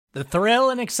The thrill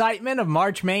and excitement of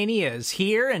March Mania is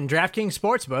here, and DraftKings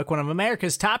Sportsbook, one of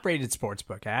America's top-rated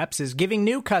sportsbook apps, is giving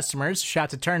new customers a shot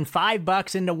to turn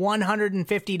 $5 into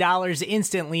 $150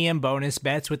 instantly in bonus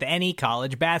bets with any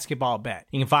college basketball bet.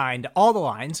 You can find all the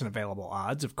lines and available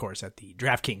odds, of course, at the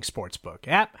DraftKings Sportsbook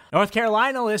app. North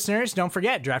Carolina listeners, don't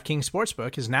forget, DraftKings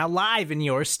Sportsbook is now live in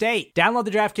your state. Download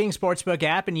the DraftKings Sportsbook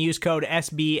app and use code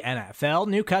SBNFL.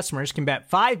 New customers can bet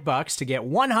 $5 to get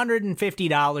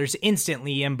 $150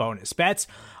 instantly in bonus bets,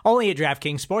 only at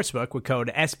DraftKings Sportsbook with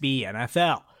code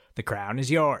SBNFL. The crown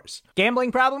is yours.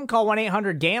 Gambling problem? Call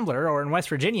 1-800-GAMBLER, or in West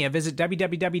Virginia, visit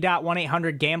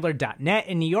www.1800gambler.net.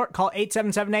 In New York, call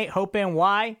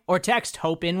 8778-HOPE-NY or text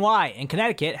HOPE-NY. In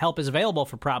Connecticut, help is available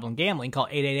for problem gambling. Call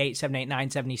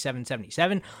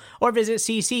 888-789-7777 or visit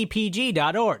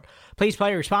ccpg.org. Please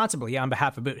play responsibly on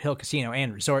behalf of Boot Hill Casino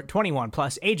and Resort. 21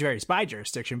 plus, age varies by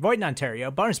jurisdiction. Void in Ontario.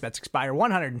 Bonus bets expire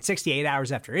 168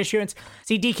 hours after issuance.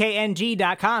 See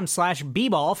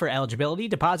dkng.com/bball for eligibility,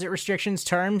 deposit restrictions,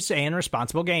 terms, and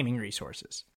responsible gaming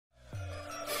resources.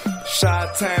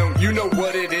 Chi-Town, you know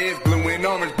what it is. Blue and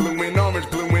orange, blue and orange,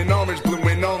 blue and orange, blue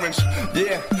and orange.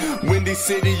 Yeah, Windy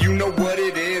City, you know what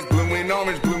it is. Blue and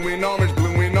orange, blue and orange,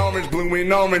 blue and orange, blue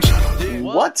and orange. Yeah.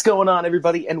 What's going on,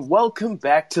 everybody, and welcome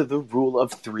back to the Rule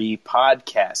of Three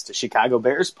podcast, a Chicago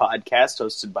Bears podcast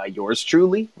hosted by yours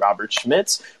truly, Robert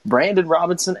Schmitz, Brandon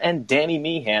Robinson, and Danny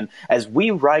Meehan, as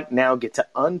we right now get to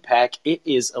unpack. It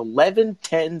is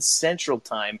 11:10 Central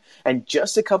Time, and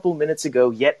just a couple minutes ago,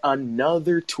 yet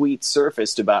another tweet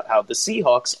surfaced about how the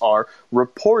Seahawks are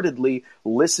reportedly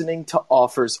listening to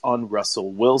offers on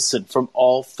Russell Wilson from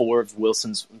all four of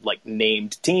Wilson's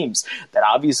named teams. That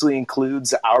obviously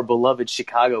includes our beloved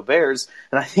Chicago Bears,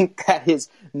 and I think that is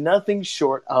nothing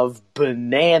short of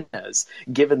bananas,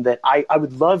 given that I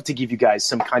would love to give you guys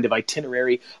some kind of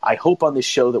itinerary. I hope on this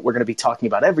show that we're going to be talking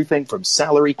about everything from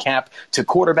salary cap to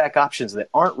quarterback options that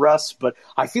aren't Russ, but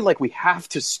I feel like we have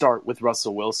to start with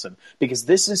Russell Wilson, because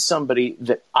this is somebody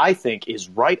that I think is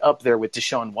right up there with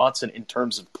Deshaun Watson in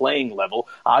terms of playing level.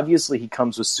 Obviously, he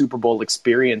comes with Super Bowl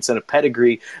experience and a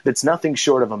pedigree that's nothing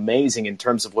short of amazing in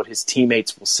terms of what his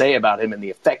teammates will say about him and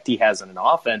the effect he has on an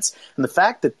offense. And the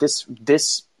fact that this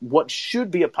what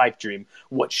should be a pipe dream,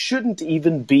 what shouldn't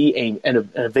even be an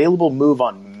available move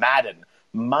on Madden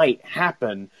might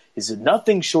happen, is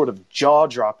nothing short of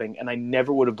jaw-dropping, and I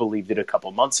never would have believed it a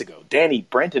couple months ago. Danny,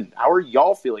 Brenton, how are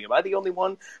y'all feeling? Am I the only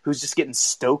one who's just getting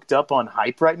stoked up on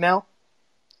hype right now?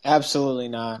 Absolutely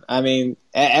not. I mean,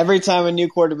 every time a new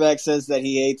quarterback says that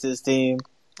he hates his team,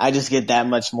 I just get that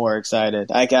much more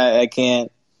excited. I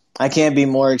can't be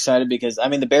more excited because, I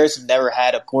mean, the Bears have never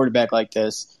had a quarterback like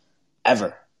this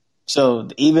ever. So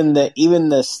even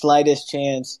the slightest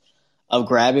chance of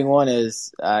grabbing one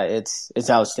is it's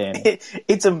outstanding.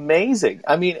 It's amazing.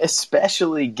 I mean,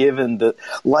 especially given that,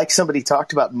 like somebody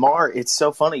talked about Mar. It's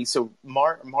so funny. So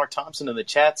Mar Thompson in the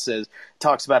chat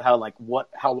talks about how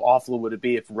awful would it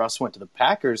be if Russ went to the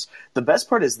Packers. The best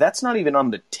part is that's not even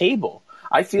on the table.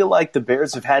 I feel like the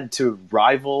Bears have had to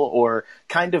rival or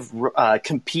kind of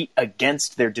compete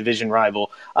against their division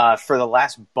rival for the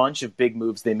last bunch of big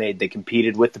moves they made. They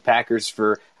competed with the Packers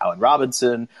for Allen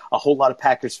Robinson. A whole lot of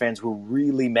Packers fans were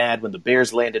really mad when the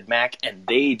Bears landed Mac, and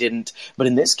they didn't. But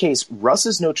in this case,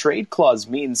 Russ's no-trade clause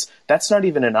means that's not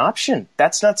even an option.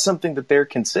 That's not something that they're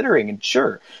considering. And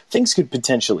sure, things could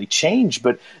potentially change,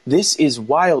 but this is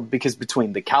wild because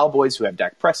between the Cowboys, who have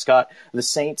Dak Prescott, the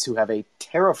Saints, who have a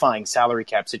terrifying salary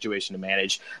cap situation to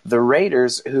manage, the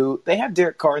Raiders, who they have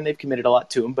Derek Carr and they've committed a lot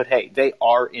to him, but hey, they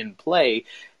are in play.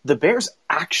 The Bears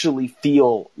actually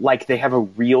feel like they have a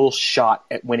real shot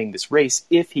at winning this race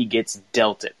if he gets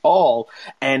dealt at all.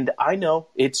 And I know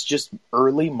it's just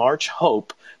early March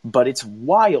hope, but it's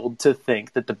wild to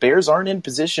think that the Bears aren't in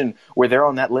position where they're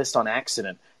on that list on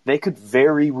accident. They could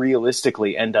very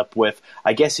realistically end up with,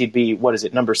 I guess he'd be,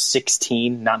 number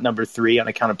 16, not number 3 on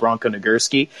account of Bronco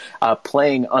Nagurski,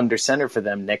 playing under center for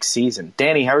them next season.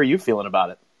 Danny, how are you feeling about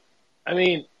it? I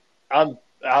mean, I'm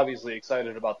obviously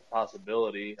excited about the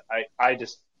possibility. I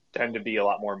just tend to be a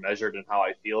lot more measured in how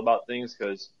I feel about things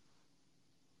because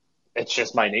it's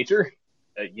just my nature.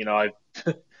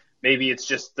 Maybe it's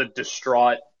just the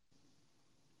distraught,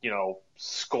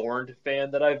 scorned fan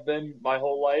that I've been my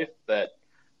whole life that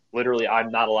literally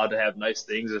I'm not allowed to have nice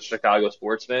things as a Chicago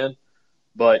sports fan.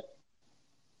 But,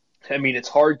 I mean, it's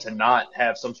hard to not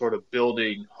have some sort of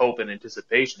building hope and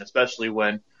anticipation, especially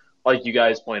when, like you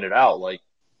guys pointed out,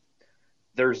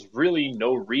 there's really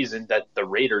no reason that the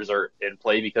Raiders are in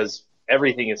play because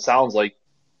everything it sounds like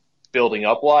building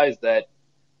up wise that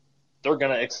they're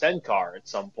going to extend Carr at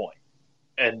some point.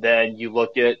 And then you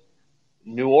look at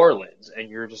New Orleans, and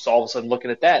you're just all of a sudden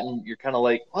looking at that, and you're kind of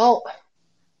like, well,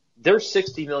 they're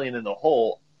 $60 million in the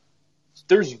hole.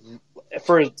 There's,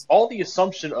 for all the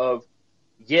assumption of,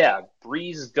 yeah,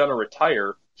 Breeze is gonna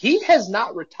retire. He has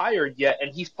not retired yet,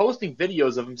 and he's posting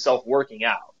videos of himself working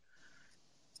out.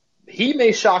 He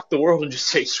may shock the world and just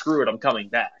say, "Screw it, I'm coming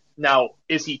back." Now,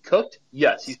 is he cooked?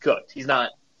 Yes, he's cooked. He's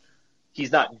not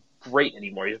great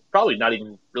anymore. He's probably not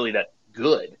even really that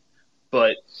good.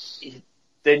 But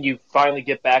then you finally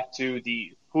get back to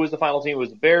who was the final team? It was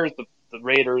the Bears, the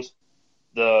Raiders,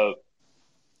 the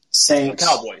Saints,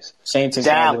 Cowboys. Saints and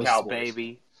Dallas, Cowboys.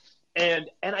 baby. And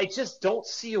I just don't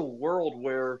see a world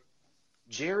where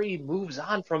Jerry moves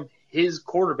on from his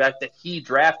quarterback that he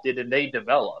drafted and they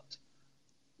developed.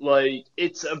 Like,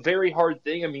 it's a very hard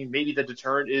thing. I mean, maybe the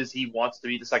deterrent is he wants to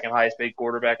be the second highest paid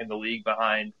quarterback in the league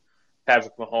behind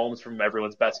Patrick Mahomes from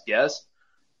everyone's best guess.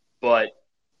 But,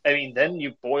 I mean, then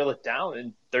you boil it down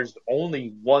and there's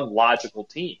only one logical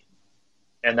team,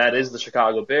 and that is the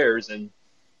Chicago Bears. And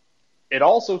it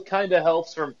also kind of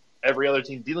helps from every other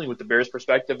team dealing with the Bears'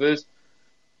 perspective is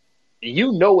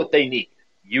you know what they need.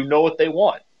 You know what they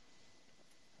want.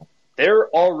 They're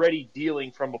already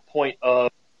dealing from a point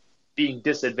of being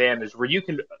disadvantaged where you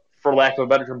can, for lack of a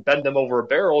better term, bend them over a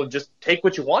barrel and just take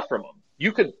what you want from them.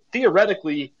 You could,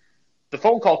 theoretically, the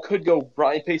phone call could go,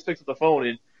 Ryan Pace picks up the phone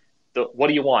and, what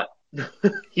do you want?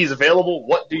 He's available.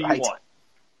 What do you want?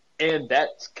 And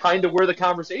that's kind of where the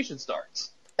conversation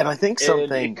starts. And I think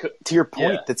something, to your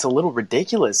point, that's a little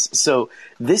ridiculous. So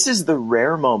this is the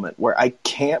rare moment where I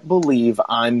can't believe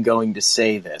I'm going to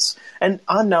say this. And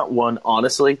I'm not one,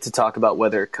 honestly, to talk about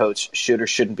whether a coach should or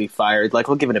shouldn't be fired. Like,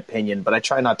 I'll give an opinion, but I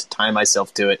try not to tie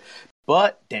myself to it.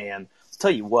 But, Dan, I'll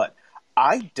tell you what,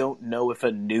 I don't know if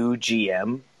a new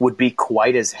GM would be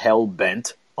quite as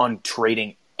hell-bent on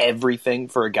trading everything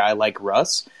for a guy like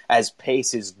Russ as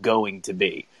Pace is going to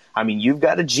be. I mean, you've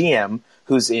got a GM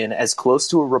who's in as close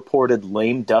to a reported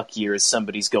lame duck year as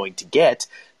somebody's going to get.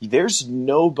 There's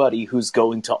nobody who's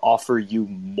going to offer you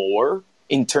more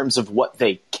in terms of what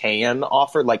they can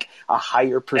offer, like a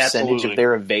higher percentage of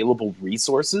their available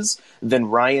resources than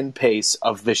Ryan Pace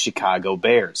of the Chicago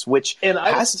Bears, which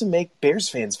has to make Bears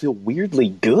fans feel weirdly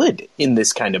good in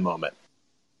this kind of moment.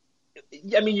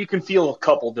 I mean, you can feel a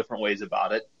couple different ways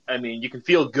about it. I mean, you can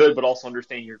feel good, but also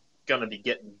understand you're going to be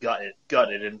getting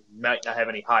gutted and might not have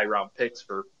any high round picks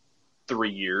for 3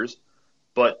 years.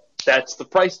 But that's the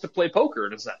price to play poker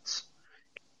in a sense.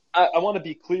 I want to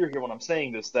be clear here when I'm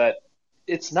saying this, that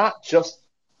it's not just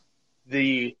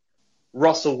the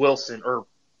Russell Wilson or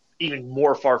even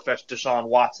more far-fetched Deshaun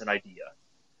Watson idea.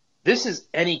 This is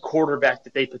any quarterback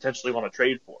that they potentially want to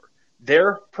trade for.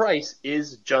 Their price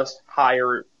is just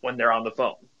higher when they're on the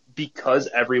phone because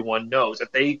everyone knows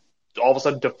that they all of a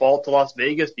sudden default to Las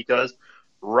Vegas because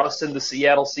Russ and the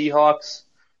Seattle Seahawks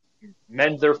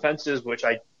mend their fences, which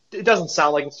it doesn't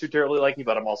sound like it's too terribly likely,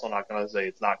 but I'm also not going to say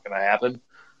it's not going to happen.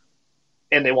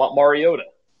 And they want Mariota.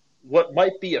 What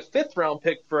might be a 5th-round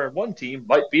pick for one team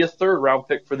might be a 3rd-round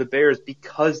pick for the Bears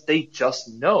because they just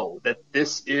know that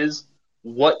this is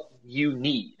what you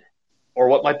need. Or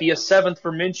what might be a 7th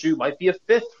for Minshew might be a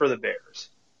 5th for the Bears.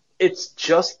 It's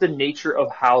just the nature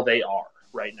of how they are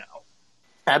right now.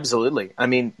 Absolutely. I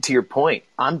mean, to your point,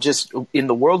 I'm just in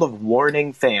the world of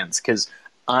warning fans because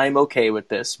I'm okay with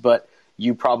this, but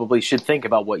you probably should think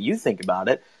about what you think about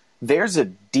it. There's a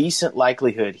decent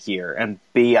likelihood here, and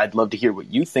B, I'd love to hear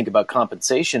what you think about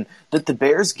compensation, that the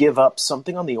Bears give up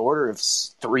something on the order of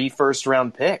 3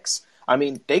 first-round picks. I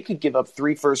mean, they could give up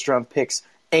 3 first-round picks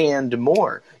and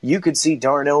more. You could see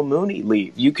Darnell Mooney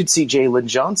leave. You could see Jalen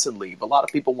Johnson leave. A lot of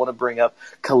people want to bring up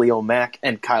Khalil Mack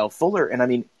and Kyle Fuller, and I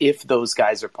mean, if those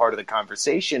guys are part of the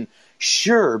conversation,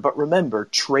 sure, but remember,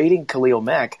 trading Khalil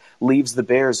Mack leaves the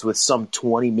Bears with some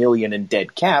 $20 million in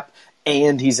dead cap,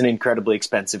 and he's an incredibly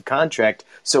expensive contract.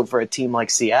 So for a team like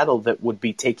Seattle that would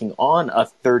be taking on a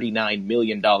 $39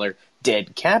 million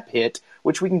dead cap hit,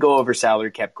 which we can go over salary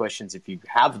cap questions if you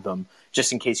have them,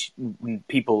 just in case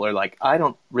people are like, I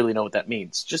don't really know what that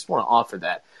means. Just want to offer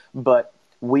that. But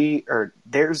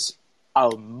there's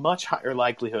a much higher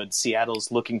likelihood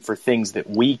Seattle's looking for things that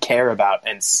we care about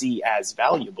and see as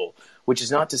valuable, which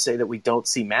is not to say that we don't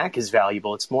see Mack as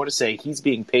valuable. It's more to say he's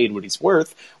being paid what he's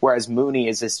worth, whereas Mooney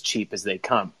is as cheap as they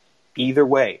come. Either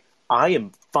way, I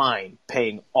am fine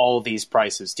paying all these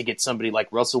prices to get somebody like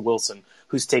Russell Wilson,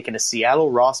 who's taken a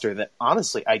Seattle roster that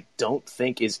honestly I don't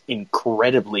think is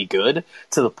incredibly good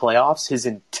to the playoffs his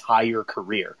entire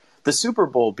career. The Super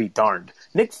Bowl be darned.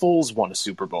 Nick Foles won a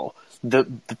Super Bowl. The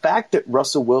fact that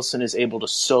Russell Wilson is able to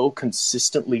so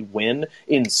consistently win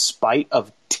in spite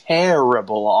of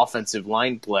terrible offensive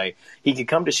line play. He could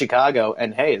come to Chicago,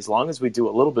 and hey, as long as we do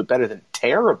a little bit better than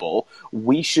terrible,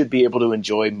 we should be able to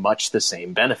enjoy much the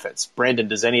same benefits. Brandon,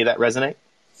 does any of that resonate?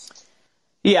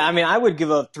 Yeah, I mean, I would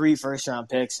give up 3 first-round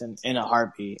picks in a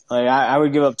heartbeat. Like, I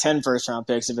would give up 10 first-round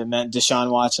picks if it meant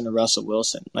Deshaun Watson or Russell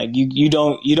Wilson. Like, you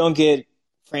don't get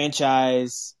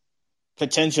franchise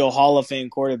potential Hall of Fame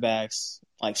quarterbacks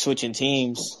like switching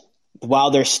teams while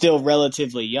they're still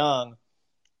relatively young.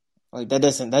 Like, that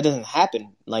doesn't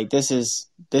happen. Like, this is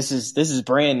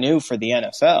brand new for the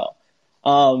NFL.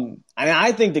 I mean,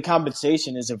 I think the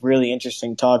compensation is a really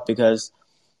interesting talk because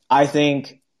I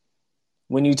think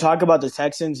when you talk about the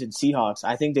Texans and Seahawks,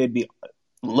 I think they'd be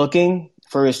looking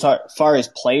for as far as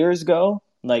players go,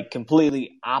 like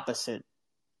completely opposite.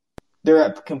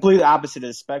 They're completely opposite of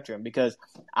the spectrum because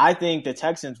I think the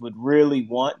Texans would really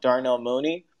want Darnell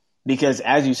Mooney because,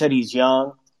 as you said, he's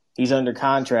young, he's under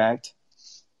contract,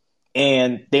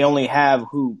 and they only have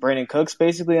Brandon Cooks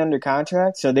basically under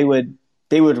contract, so they would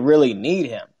really need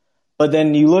him. But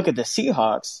then you look at the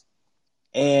Seahawks,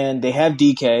 and they have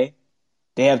DK,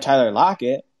 they have Tyler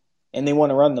Lockett, and they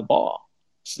want to run the ball,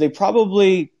 so they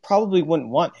probably wouldn't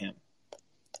want him.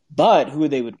 But who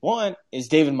they would want is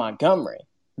David Montgomery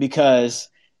because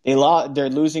they're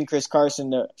losing Chris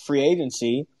Carson to free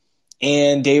agency,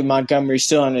 and David Montgomery's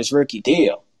still on his rookie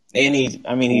deal, and he's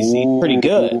pretty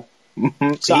good.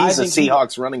 So he's a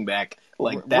Seahawks running back.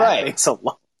 Like that right. makes a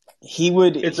lot. He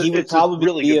would probably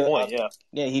really be good point.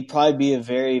 Yeah, he'd probably be a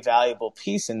very valuable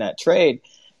piece in that trade.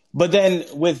 But then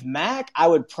with Mac, I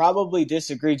would probably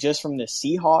disagree just from the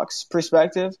Seahawks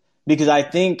perspective because I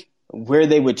think where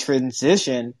they would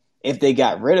transition if they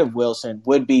got rid of Wilson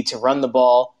would be to run the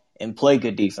ball and play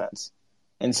good defense.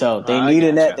 And so they need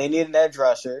an edge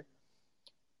rusher.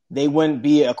 They wouldn't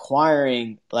be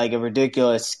acquiring like a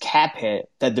ridiculous cap hit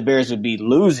that the Bears would be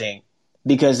losing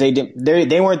because they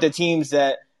weren't the teams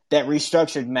that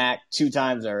restructured Mac 2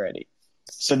 times already.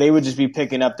 So they would just be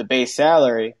picking up the base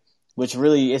salary, which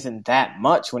really isn't that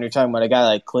much when you're talking about a guy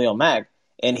like Khalil Mack,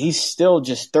 and he's still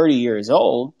just 30 years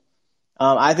old.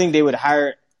 I think they would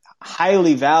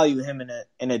highly value him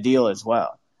in a deal as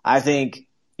well. I think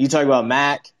you talk about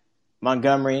Mack,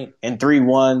 Montgomery, and 3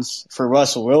 1s for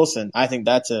Russell Wilson. I think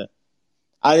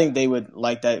they would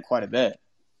like that quite a bit.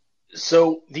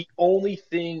 So the only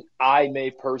thing I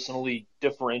may personally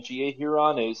differentiate here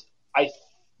on is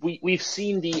we've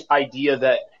seen the idea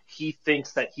that he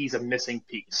thinks that he's a missing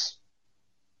piece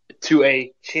to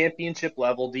a championship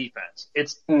level defense.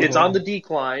 It's on the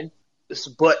decline,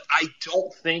 but I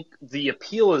don't think the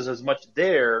appeal is as much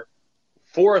there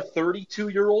for a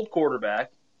 32-year-old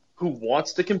quarterback who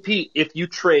wants to compete if you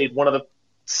trade one of the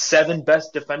 7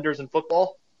 best defenders in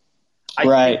football.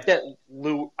 I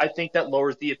think that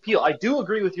lowers the appeal. I do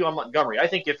agree with you on Montgomery. I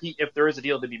think if there is a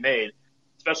deal to be made,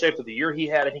 especially after the year he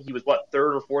had, I think he was 3rd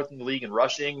or 4th in the league in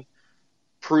rushing,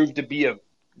 proved to be a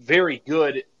very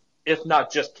good, if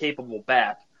not just capable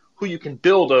back, who you can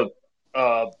build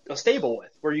a stable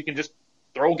with, where you can just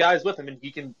throw guys with him and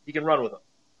he can run with them.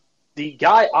 The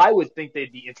guy I would think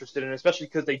they'd be interested in, especially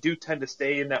because they do tend to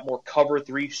stay in that more cover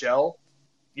 3 shell.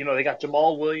 You know, they got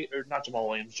Jamal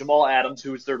Adams,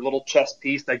 who is their little chess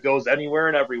piece that goes anywhere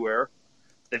and everywhere.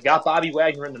 They've got Bobby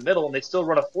Wagner in the middle, and they still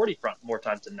run a 40 front more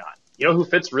times than not. You know who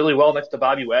fits really well next to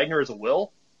Bobby Wagner as a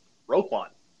will? Roquan.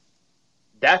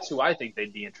 That's who I think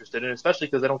they'd be interested in, especially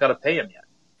because they don't got to pay him yet.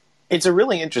 It's a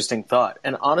really interesting thought,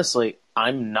 and honestly,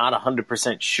 I'm not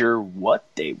 100% sure what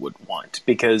they would want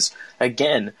because,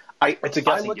 again, I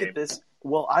look at this.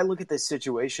 Well, I look at this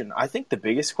situation. I think the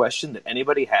biggest question that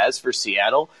anybody has for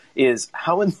Seattle is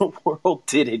how in the world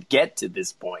did it get to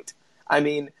this point? I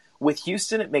mean, with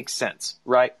Houston, it makes sense,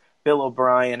 right? Bill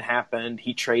O'Brien happened.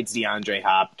 He trades DeAndre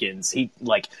Hopkins. He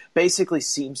basically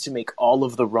seems to make all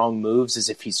of the wrong moves as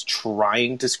if he's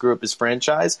trying to screw up his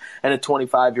franchise. And a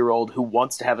 25-year-old who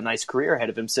wants to have a nice career ahead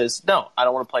of him says, no, I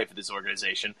don't want to play for this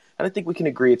organization. And I think we can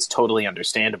agree it's totally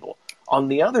understandable. On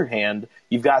the other hand,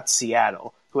 you've got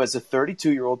Seattle, who has a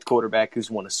 32-year-old quarterback who's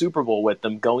won a Super Bowl with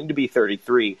them, going to be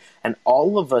 33, and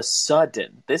all of a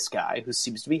sudden, this guy, who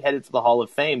seems to be headed for the Hall of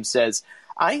Fame, says,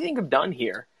 I think I'm done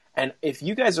here. And if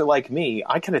you guys are like me,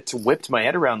 I kind of whipped my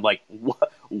head around like,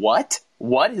 what?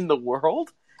 What in the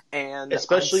world? And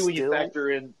especially when you factor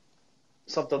in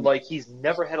something like he's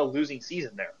never had a losing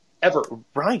season there, ever.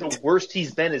 Right. The worst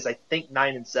he's been is, I think,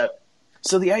 9-7.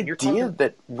 So the idea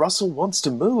that Russell wants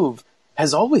to move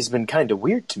has always been kind of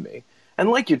weird to me. And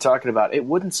like you're talking about, it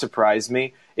wouldn't surprise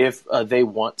me if they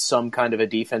want some kind of a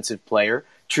defensive player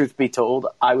truth be told,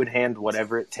 I would hand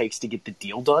whatever it takes to get the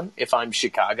deal done if I'm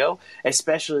Chicago,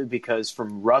 especially because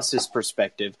from Russ's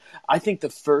perspective, I think the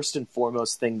first and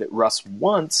foremost thing that Russ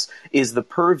wants is the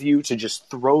purview to just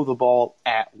throw the ball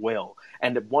at will.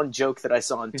 And one joke that I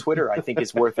saw on Twitter I think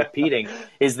is worth repeating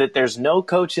is that there's no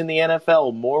coach in the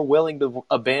NFL more willing to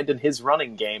abandon his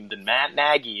running game than Matt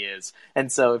Nagy is.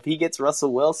 And so if he gets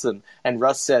Russell Wilson and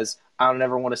Russ says, I don't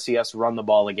ever want to see us run the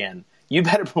ball again, you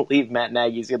better believe Matt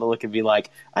Nagy's going to look and be like,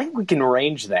 I think we can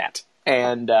arrange that.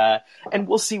 And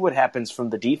we'll see what happens from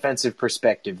the defensive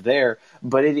perspective there.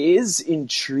 But it is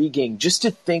intriguing just to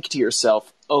think to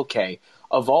yourself, okay,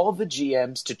 of all the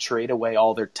GMs to trade away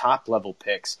all their top-level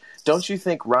picks, don't you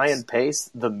think Ryan Pace,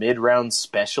 the mid-round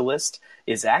specialist,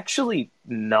 is actually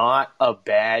not a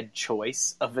bad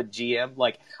choice of a GM?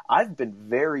 Like, I've been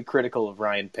very critical of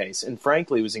Ryan Pace and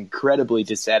frankly was incredibly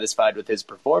dissatisfied with his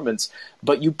performance,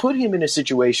 but you put him in a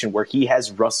situation where he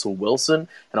has Russell Wilson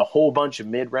and a whole bunch of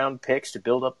mid-round picks to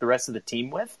build up the rest of the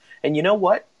team with, and you know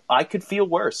what? I could feel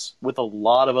worse with a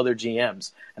lot of other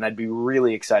GMs, and I'd be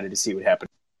really excited to see what happens.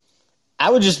 I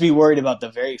would just be worried about the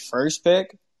very first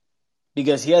pick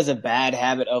because he has a bad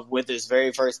habit of, with his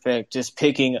very first pick, just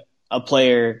picking a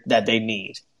player that they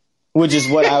need, which is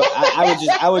what I would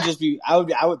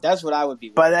that's what I would be.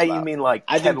 By that about. You mean like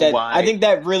I think that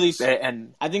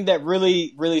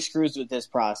really screws with this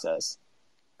process.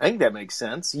 I think that makes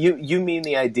sense. You mean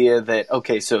the idea that,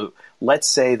 okay, so let's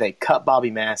say they cut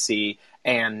Bobby Massey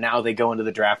and now they go into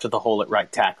the draft with a hole at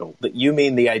right tackle. That you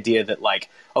mean the idea that, like,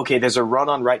 okay, there's a run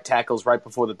on right tackles right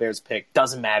before the Bears pick.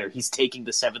 Doesn't matter. He's taking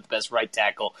the 7th best right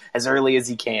tackle as early as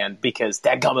he can because,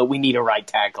 dadgummit, we need a right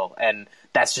tackle. And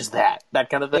that's just that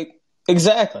kind of thing.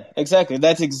 Exactly.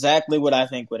 That's exactly what I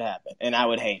think would happen, and I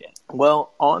would hate it.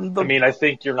 Well, I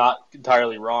think you're not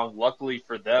entirely wrong. Luckily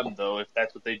for them, though, if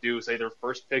that's what they do, say their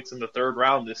first pick's in the 3rd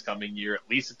round this coming year, at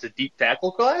least it's a deep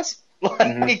tackle class.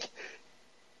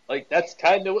 Like that's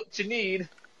kind of what you need.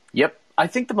 Yep. I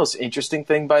think the most interesting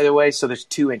thing, by the way, so there's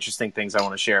 2 interesting things I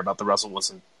want to share about the Russell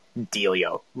Wilson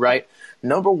dealio, right?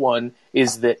 Number one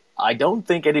is that I don't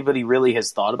think anybody really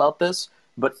has thought about this,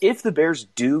 but if the Bears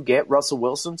do get Russell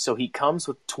Wilson, so he comes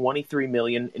with $23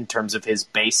 million in terms of his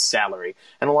base salary,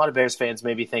 and a lot of Bears fans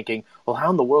may be thinking, well,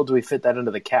 how in the world do we fit that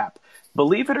into the cap?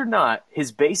 Believe it or not,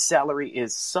 his base salary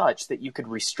is such that you could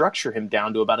restructure him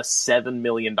down to about a $7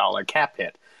 million cap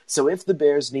hit. So if the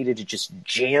Bears needed to just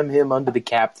jam him under the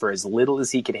cap for as little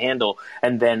as he could handle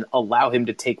and then allow him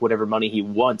to take whatever money he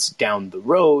wants down the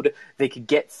road, they could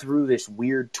get through this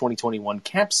weird 2021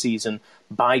 cap season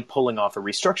by pulling off a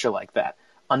restructure like that.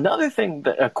 Another thing,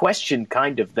 a question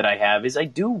kind of that I have is I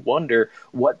do wonder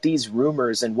what these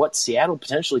rumors and what Seattle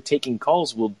potentially taking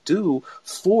calls will do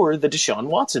for the Deshaun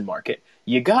Watson market.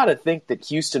 You got to think that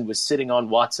Houston was sitting on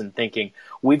Watson thinking,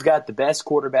 we've got the best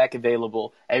quarterback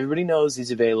available. Everybody knows he's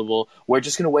available. We're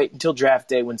just going to wait until draft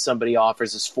day when somebody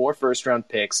offers us 4 first-round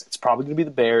picks. It's probably going to be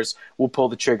the Bears. We'll pull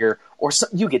the trigger. Or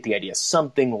you get the idea,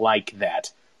 something like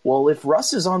that. Well, if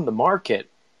Russ is on the market,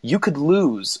 you could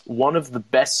lose one of the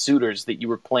best suitors that you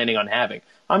were planning on having.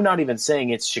 I'm not even saying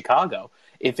it's Chicago.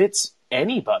 If it's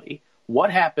anybody,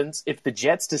 what happens if the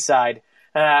Jets decide,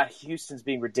 Houston's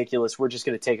being ridiculous, we're just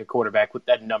going to take a quarterback with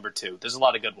that number 2. There's a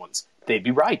lot of good ones. They'd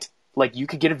be right. Like, you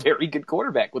could get a very good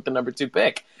quarterback with the number 2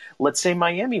 pick. Let's say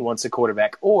Miami wants a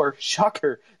quarterback, or,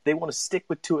 shocker, they want to stick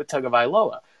with Tua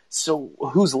Tagovailoa. So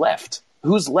who's left?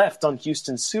 Who's left on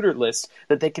Houston's suitor list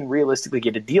that they can realistically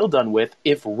get a deal done with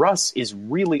if Russ is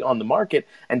really on the market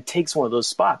and takes one of those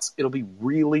spots? It'll be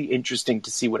really interesting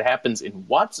to see what happens in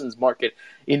Watson's market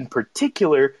in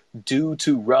particular due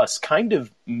to Russ kind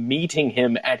of meeting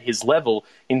him at his level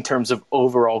in terms of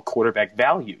overall quarterback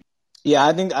value. Yeah,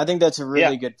 I think that's a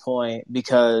really good point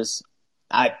because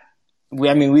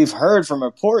we've heard from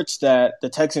reports that the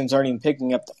Texans aren't even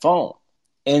picking up the phone.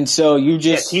 And so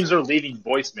teams are leaving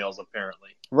voicemails apparently.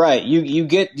 Right. You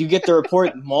get the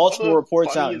report, multiple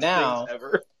reports out now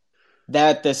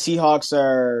that the Seahawks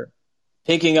are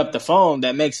picking up the phone.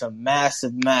 That makes a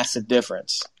massive, massive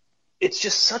difference. It's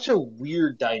just such a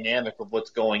weird dynamic of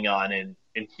what's going on in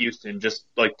Houston, just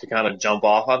like to kind of jump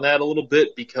off on that a little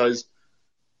bit, because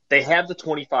they have the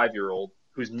 25-year-old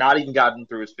who's not even gotten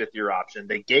through his 5th-year option.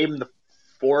 They gave him the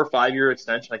 4 or 5-year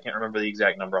extension. I can't remember the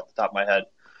exact number off the top of my head.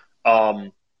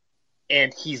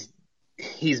 And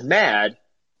he's mad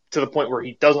to the point where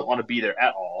he doesn't want to be there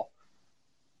at all.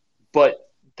 But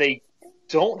they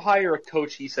don't hire a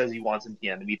coach he says he wants in the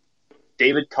end. I mean,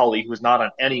 David Culley, who's not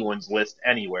on anyone's list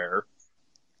anywhere,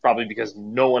 probably because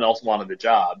no one else wanted the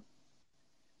job.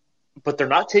 But they're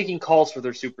not taking calls for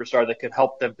their superstar that could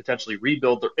help them potentially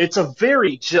rebuild. It's a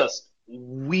very just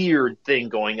weird thing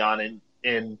going on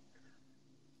in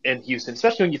Houston,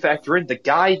 especially when you factor in the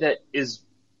guy that is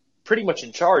pretty much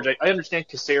in charge. I understand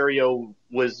Caserio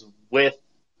was with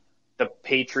the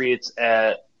Patriots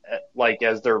as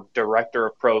their director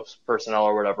of pro personnel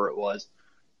or whatever it was,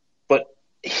 but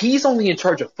he's only in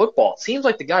charge of football. It seems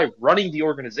like the guy running the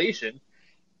organization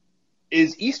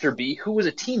is Easterby, who was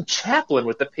a team chaplain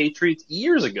with the Patriots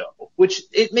years ago, which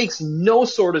it makes no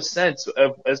sort of sense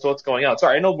as to what's going on.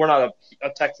 Sorry, I know we're not a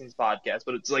Texans podcast,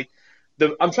 but it's like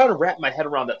I'm trying to wrap my head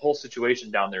around that whole situation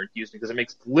down there in Houston because it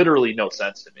makes literally no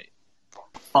sense to me.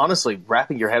 Honestly,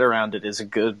 wrapping your head around it is a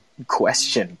good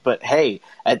question. But hey,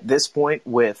 at this point,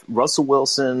 with Russell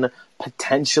Wilson,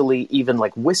 potentially even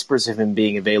like whispers of him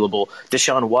being available,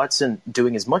 Deshaun Watson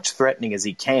doing as much threatening as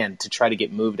he can to try to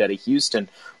get moved out of Houston,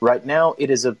 right now it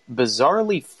is a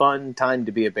bizarrely fun time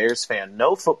to be a Bears fan.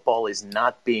 No football is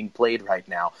not being played right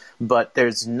now, but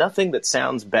there's nothing that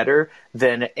sounds better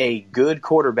than a good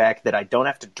quarterback that I don't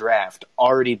have to draft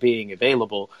already being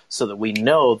available so that we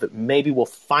know that maybe we'll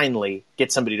finally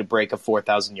get somebody to break a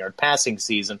 4,000-yard passing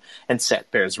season and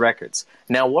set Bears records.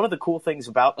 Now, one of the cool things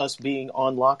about us being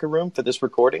on Locker Room for this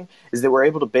recording is that we're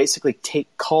able to basically take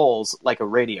calls like a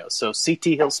radio. So CT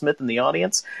Hill Smith in the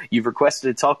audience, you've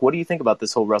requested to talk. What do you think about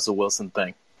this whole Russell Wilson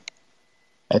thing?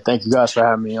 Hey, thank you guys for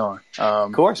having me on.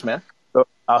 Of course, man.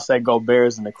 I'll say go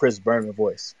Bears in the Chris Berman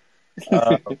voice.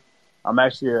 I'm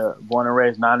actually a born and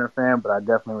raised Niner fan, but I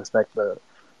definitely respect the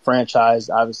franchise.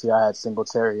 Obviously, I had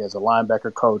Singletary as a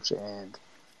linebacker coach and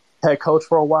head coach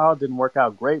for a while. Didn't work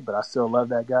out great, but I still love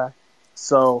that guy.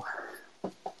 So,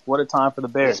 what a time for the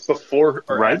Bears. It's before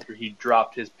or after he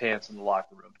dropped his pants in the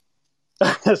locker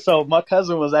room. So, my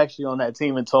cousin was actually on that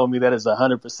team and told me that is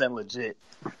 100% legit.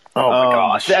 Oh, my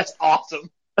gosh. That's awesome.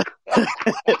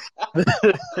 That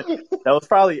was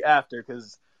probably after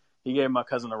because he gave my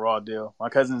cousin a raw deal. My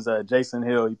cousin's Jason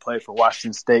Hill. He played for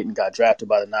Washington State and got drafted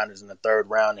by the Niners in the third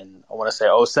round in, I want to say,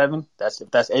 2007.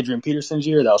 If that's Adrian Peterson's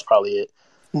year, that was probably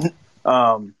it.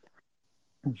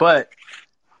 But,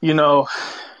 you know,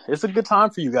 it's a good time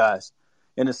for you guys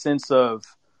in the sense of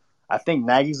I think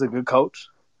Nagy's a good coach.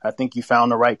 I think you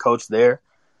found the right coach there.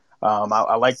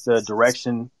 I like the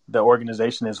direction the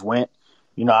organization has went.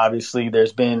 You know, obviously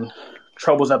there's been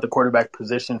troubles at the quarterback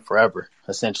position forever,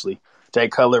 essentially. Jay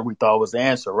Cutler, we thought was the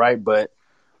answer, right? But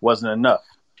wasn't enough.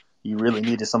 You really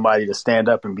needed somebody to stand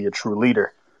up and be a true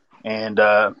leader. And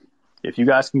if you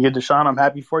guys can get Deshaun, I'm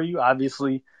happy for you.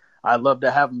 Obviously, I'd love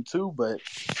to have him too, but,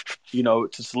 you know,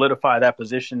 to solidify that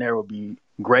position there would be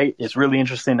great. It's really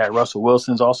interesting that Russell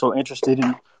Wilson's also interested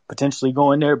in potentially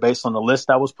going there based on the list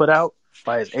that was put out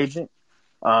by his agent.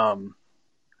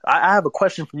 I have a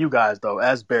question for you guys, though,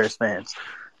 as Bears fans.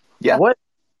 Yeah.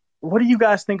 What do you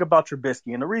guys think about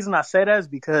Trubisky? And the reason I say that is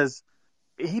because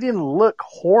he didn't look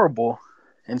horrible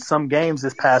in some games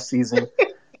this past season.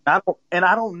 I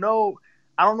don't know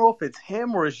if it's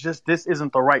him or it's just this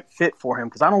isn't the right fit for him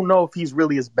because I don't know if he's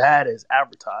really as bad as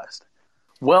advertised.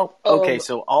 Well, okay,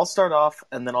 so I'll start off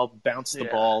and then I'll bounce the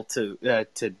ball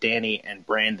to Danny and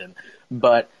Brandon.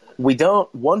 But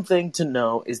one thing to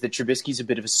know is that Trubisky's a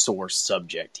bit of a sore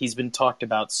subject. He's been talked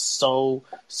about so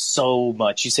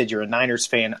much. You said you're a Niners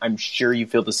fan. I'm sure you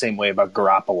feel the same way about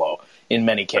Garoppolo in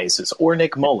many cases. Or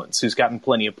Nick Mullins, who's gotten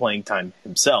plenty of playing time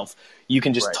himself. You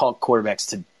can just talk quarterbacks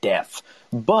to death.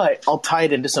 But I'll tie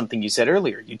it into something you said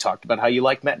earlier. You talked about how you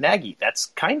like Matt Nagy. That's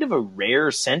kind of a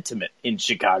rare sentiment in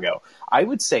Chicago. I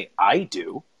would say I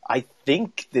do. I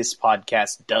think this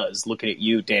podcast does, looking at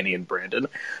you, Danny and Brandon.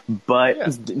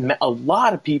 But a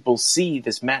lot of people see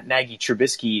this Matt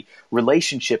Nagy-Trubisky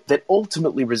relationship that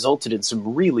ultimately resulted in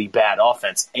some really bad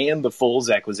offense and the Foles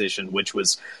acquisition, which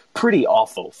was pretty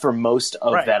awful for most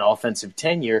of that offensive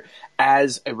tenure,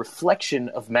 as a reflection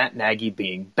of Matt Nagy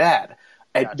being bad.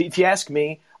 If you ask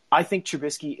me, I think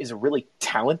Trubisky is a really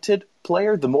talented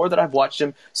player, the more that I've watched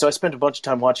him. So I spent a bunch of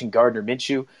time watching Gardner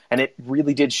Minshew, and it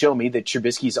really did show me that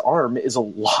Trubisky's arm is a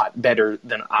lot better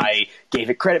than I gave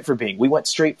it credit for being. We went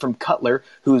straight from Cutler,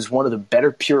 who's one of the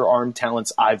better pure arm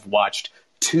talents I've watched,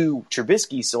 to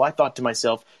Trubisky. So I thought to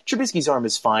myself, Trubisky's arm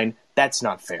is fine. That's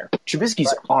not fair.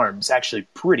 Trubisky's arm's actually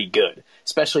pretty good,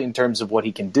 especially in terms of what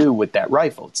he can do with that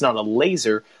rifle. It's not a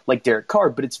laser like Derek Carr,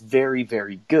 but it's very,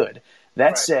 very good.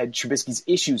 That said, Trubisky's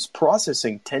issues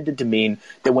processing tended to mean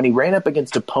that when he ran up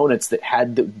against opponents that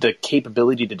had the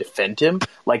capability to defend him,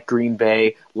 like Green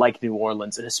Bay, like New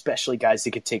Orleans, and especially guys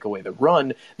that could take away the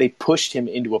run, they pushed him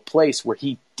into a place where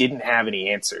he didn't have any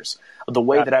answers. The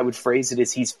way that I would phrase it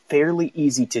is he's fairly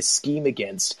easy to scheme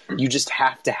against. You just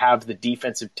have to have the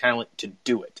defensive talent to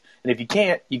do it. And if you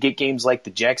can't, you get games like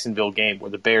the Jacksonville game where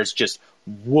the Bears just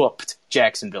whooped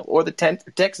Jacksonville, or the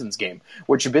Texans game,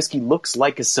 where Trubisky looks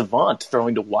like a savant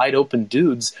throwing to wide open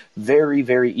dudes. Very,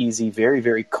 very easy, very,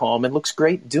 very calm, and looks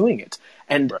great doing it.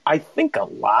 And I think a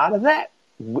lot of that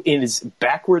is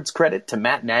backwards credit to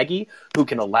Matt Nagy, who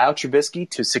can allow Trubisky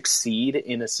to succeed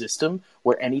in a system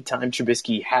where anytime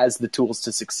Trubisky has the tools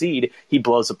to succeed, he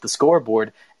blows up the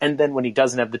scoreboard. And then when he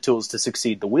doesn't have the tools to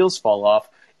succeed, the wheels fall off.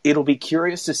 It'll be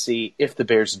curious to see if the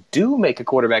Bears do make a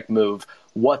quarterback move,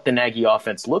 what the Nagy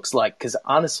offense looks like. Because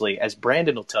honestly, as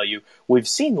Brandon will tell you, we've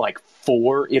seen like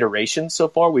 4 iterations so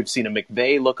far. We've seen a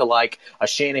McVay lookalike, a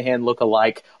Shanahan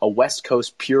lookalike, a West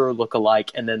Coast pure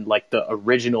lookalike, and then like the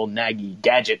original Nagy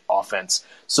gadget offense.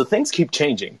 So things keep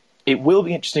changing. It will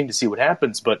be interesting to see what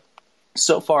happens, but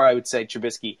so far I would say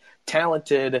Trubisky,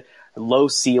 talented, low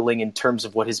ceiling in terms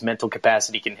of what his mental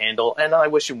capacity can handle, and I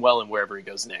wish him well in wherever he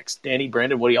goes next. Danny,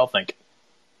 Brandon, what do y'all think?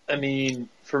 I mean,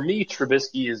 for me,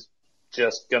 Trubisky is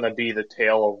just going to be the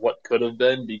tale of what could have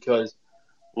been, because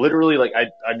literally, like,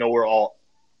 I know we're all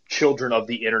children of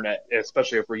the internet,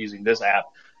 especially if we're using this app,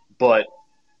 but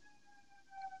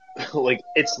like,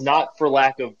 it's not for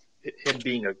lack of him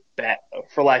being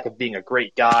for lack of being a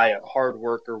great guy, a hard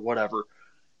worker, whatever.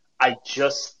 I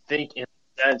just think in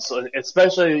a sense,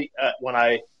 especially when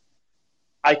I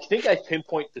think I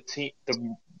pinpoint the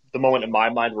moment in my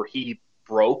mind where he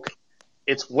broke.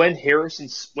 It's when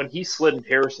he slid and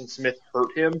Harrison Smith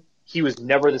hurt him. He was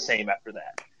never the same after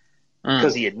that,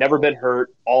 because he had never been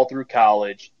hurt all through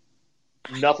college,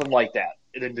 nothing like that.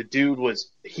 And then the dude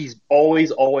he's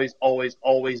always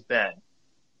been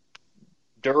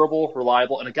durable,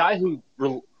 reliable, and a guy who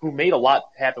made a lot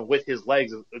happen with his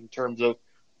legs in terms of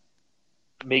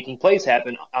making plays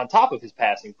happen on top of his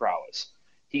passing prowess.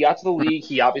 He got to the league.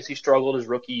 He obviously struggled his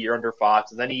rookie year under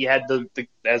Fox, and then he had the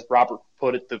as Robert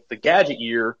put it, the gadget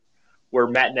year where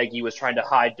Matt Nagy was trying to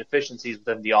hide deficiencies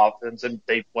within the offense, and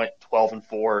they went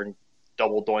 12-4 and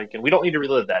double doink, and we don't need to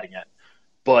relive that again.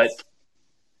 But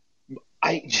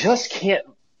I just can't.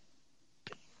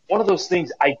 One of those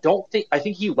things. I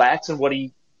think he lacks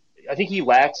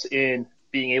in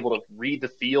being able to read the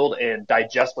field and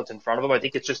digest what's in front of him. I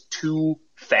think it's just too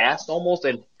fast almost,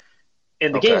 and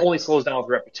the game only slows down with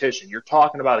repetition. You're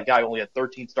talking about a guy who only had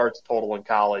 13 starts total in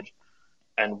college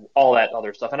and all that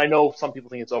other stuff. And I know some people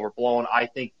think it's overblown. I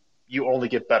think you only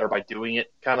get better by doing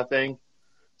it, kind of thing.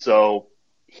 So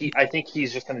I think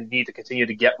he's just going to need to continue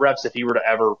to get reps if he were to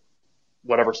ever,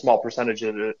 whatever small percentage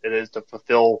it is, to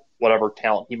fulfill whatever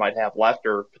talent he might have left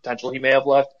or potential he may have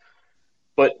left.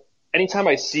 But anytime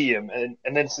I see him, and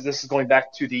then this is going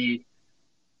back to the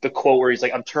quote where he's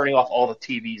like, "I'm turning off all the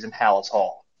TVs in Hallis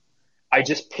Hall." I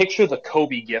just picture the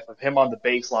Kobe gif of him on the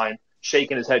baseline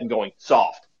shaking his head and going,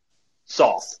 soft,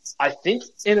 soft. I think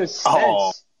in a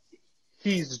sense,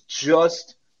 he's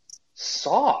just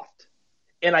soft.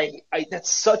 And I that's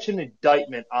such an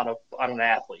indictment on an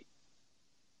athlete.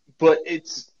 But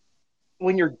it's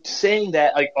when you're saying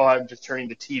that, like, "Oh, I'm just turning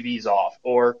the TVs off,"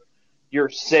 or you're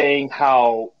saying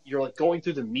how you're like going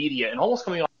through the media and almost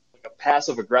coming off like a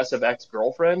passive aggressive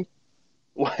ex-girlfriend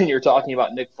when you're talking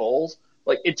about Nick Foles.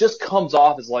 Like, it just comes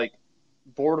off as like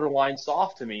borderline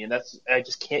soft to me, and I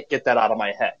just can't get that out of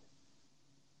my head.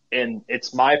 And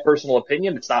it's my personal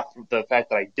opinion. It's not the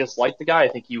fact that I dislike the guy. I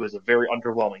think he was a very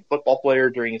underwhelming football player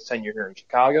during his tenure here in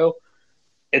Chicago.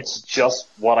 It's just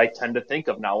what I tend to think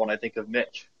of now when I think of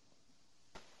Mitch.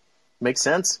 Makes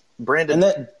sense. Brandon. And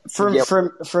then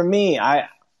for me,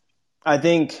 I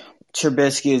think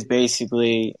Trubisky is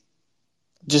basically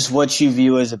just what you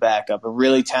view as a backup, a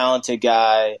really talented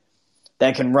guy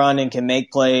that can run and can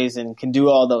make plays and can do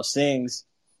all those things.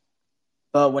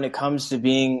 But when it comes to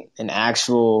being an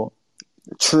actual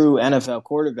true NFL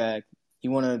quarterback,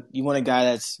 you want a guy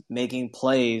that's making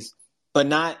plays, but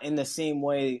not in the same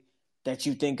way that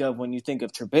you think of when you think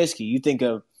of Trubisky.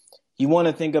 You want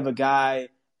to think of a guy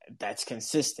that's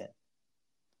consistent.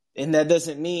 And that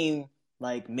doesn't mean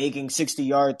like making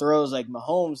 60-yard throws like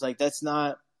Mahomes. Like that's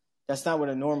not what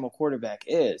a normal quarterback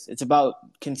is. It's about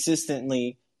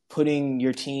consistently putting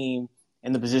your team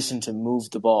in the position to move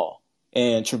the ball.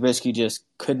 And Trubisky just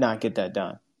could not get that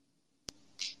done.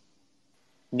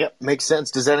 Yep, makes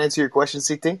sense. Does that answer your question,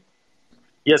 CT?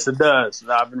 Yes, it does.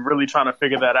 I've been really trying to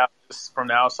figure that out just from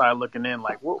the outside looking in.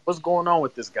 Like, what's going on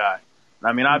with this guy?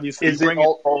 I mean, obviously, you bring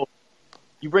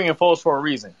in Foles for a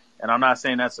reason. And I'm not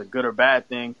saying that's a good or bad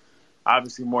thing.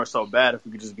 Obviously, more so bad if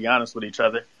we could just be honest with each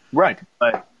other. Right.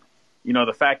 But you know,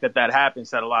 the fact that happened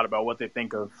said a lot about what they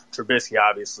think of Trubisky,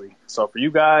 obviously. So for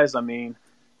you guys, I mean,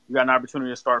 you got an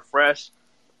opportunity to start fresh.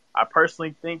 I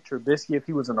personally think Trubisky, if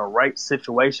he was in the right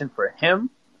situation for him,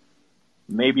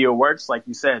 maybe it works. Like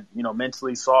you said, you know,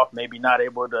 mentally soft, maybe not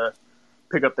able to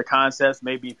pick up the concepts.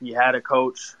 Maybe if he had a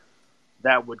coach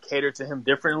that would cater to him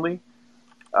differently,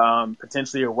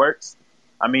 potentially it works.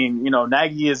 I mean,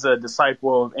 Nagy is a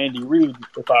disciple of Andy Reid,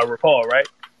 if I recall, right?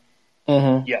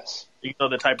 Mm-hmm. Yes.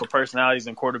 The type of personalities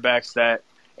and quarterbacks that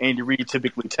Andy Reid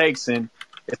typically takes, and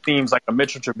it seems like a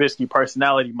Mitchell Trubisky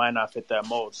personality might not fit that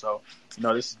mold. So,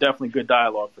 this is definitely good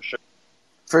dialogue for sure.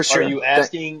 For sure. Are you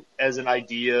asking as an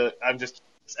idea? I'm just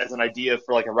as an idea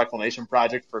for like a reclamation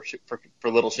project for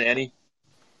Little Shanny.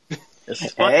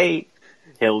 Hey,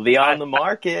 he'll be on the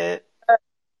market.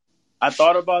 I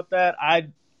thought about that.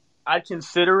 I'd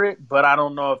consider it, but I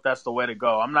don't know if that's the way to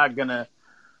go. I'm not gonna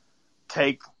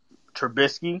take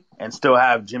Trubisky and still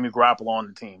have Jimmy Garoppolo on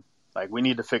the team. Like, we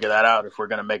need to figure that out if we're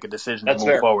gonna make a decision to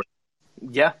move forward.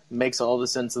 Yeah, makes all the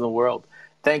sense in the world.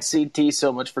 Thanks, CT,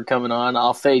 so much for coming on.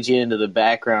 I'll fade you into the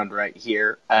background right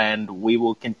here, and we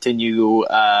will continue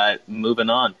moving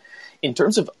on. In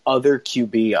terms of other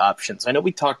QB options, I know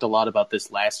we talked a lot about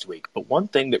this last week, but one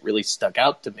thing that really stuck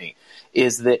out to me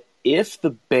is that if the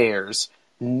Bears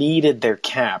needed their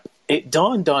cap, it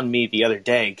dawned on me the other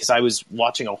day because I was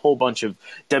watching a whole bunch of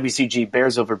WCG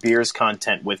Bears Over Beers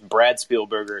content with Brad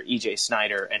Spielberger, EJ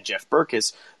Snyder, and Jeff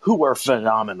Berkes, who are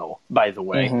phenomenal, by the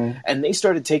way. Mm-hmm. And they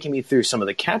started taking me through some of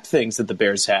the cap things that the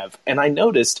Bears have. And I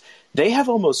noticed they have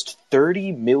almost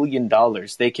 $30 million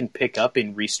they can pick up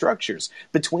in restructures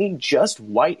between just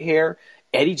Whitehair,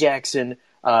 Eddie Jackson,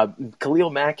 Khalil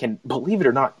Mack, and believe it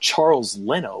or not, Charles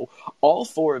Leno. All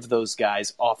four of those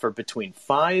guys offer between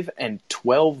 $5 and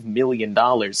 $12 million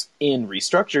in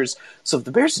restructures. So if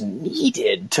the Bears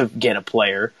needed to get a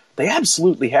player, they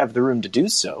absolutely have the room to do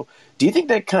so. Do you think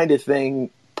that kind of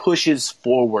thing pushes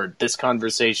forward this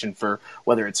conversation for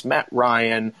whether it's Matt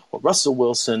Ryan or Russell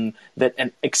Wilson, that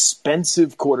an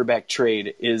expensive quarterback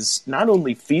trade is not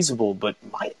only feasible, but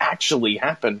might actually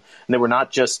happen, and that we're not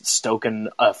just stoking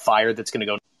a fire that's going to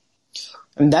go?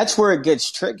 And that's where it gets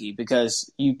tricky,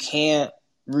 because you can't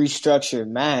restructure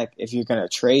Mac if you're going to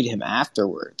trade him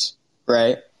afterwards,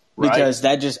 right? Because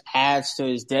that just adds to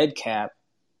his dead cap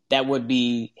that would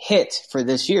be hit for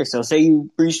this year. So say you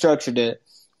restructured it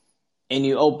and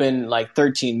you open like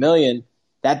 $13 million,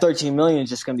 that $13 million is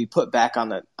just going to be put back on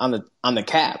the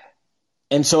cap.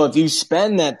 And so if you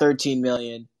spend that $13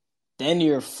 million, then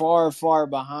you're far, far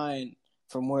behind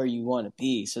from where you want to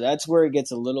be. So that's where it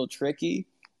gets a little tricky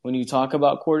when you talk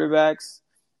about quarterbacks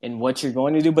and what you're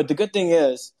going to do. But the good thing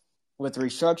is, with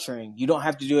restructuring, you don't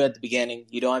have to do it at the beginning.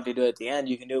 You don't have to do it at the end.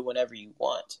 You can do it whenever you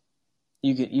want.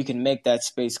 You can make that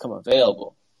space come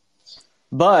available.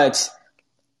 But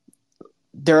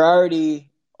they're already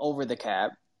over the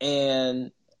cap,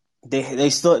 and they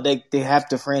have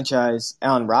to franchise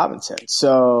Allen Robinson.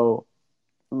 So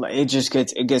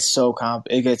it gets so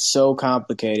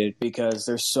complicated because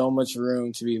there's so much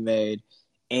room to be made,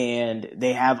 and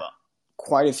they have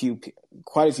quite a few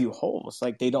holes.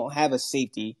 Like, they don't have a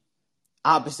safety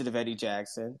opposite of Eddie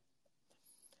Jackson.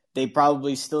 They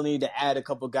probably still need to add a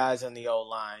couple guys on the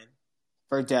O-line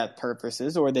for depth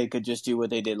purposes, or they could just do what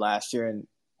they did last year and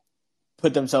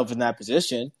put themselves in that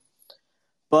position.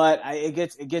 But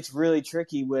it gets really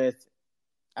tricky with,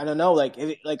 I don't know, like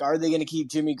are they going to keep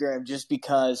Jimmy Graham just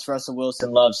because Russell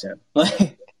Wilson loves him?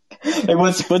 Like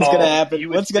what's going to happen?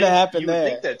 What's going to happen there? You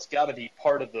would think that's got to be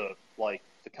part of the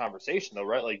conversation, though,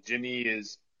 right? Like, Jimmy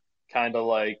is kind of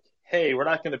like, hey, we're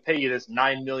not going to pay you this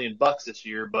 $9 million this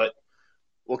year, but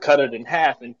we'll cut it in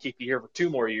half and keep you here for 2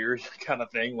 more years, kind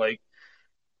of thing. Like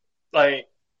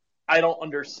I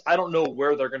don't know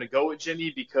where they're going to go with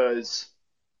Jimmy, because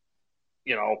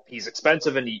he's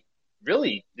expensive and he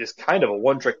really is kind of a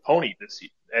one-trick pony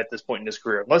at this point in his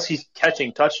career. Unless he's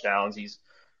catching touchdowns, he's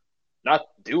not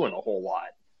doing a whole lot.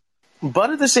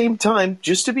 But at the same time,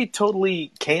 just to be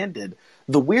totally candid,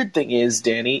 the weird thing is,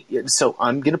 Danny, so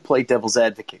I'm going to play devil's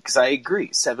advocate, because I agree,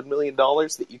 $7 million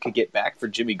that you could get back for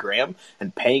Jimmy Graham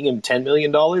and paying him $10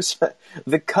 million,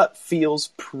 the cut feels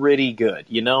pretty good.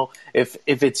 If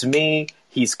it's me,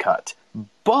 he's cut.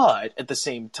 But at the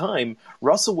same time,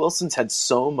 Russell Wilson's had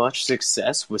so much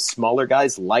success with smaller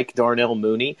guys like Darnell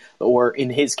Mooney, or in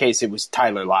his case, it was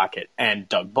Tyler Lockett and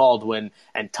Doug Baldwin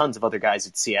and tons of other guys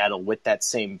at Seattle with that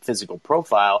same physical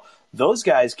profile. Those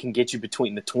guys can get you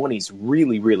between the 20s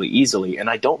really, really easily. And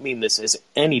I don't mean this as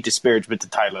any disparagement to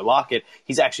Tyler Lockett.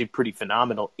 He's actually pretty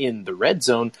phenomenal in the red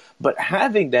zone. But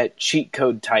having that cheat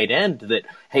code tight end that,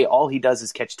 hey, all he does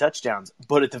is catch touchdowns,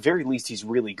 but at the very least, he's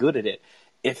really good at it.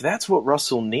 If that's what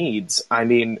Russell needs, I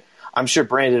mean, I'm sure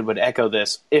Brandon would echo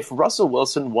this. If Russell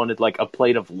Wilson wanted like a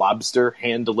plate of lobster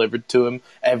hand delivered to him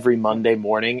every Monday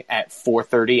morning at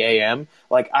 4:30 a.m.,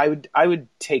 like I would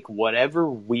take whatever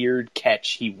weird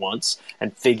catch he wants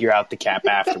and figure out the cap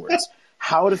afterwards.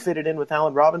 How to fit it in with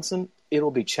Allen Robinson? It'll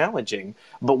be challenging.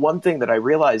 But one thing that I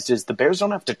realized is the Bears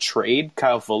don't have to trade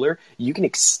Kyle Fuller. You can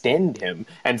extend him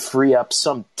and free up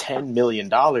some $10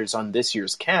 million on this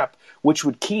year's cap, which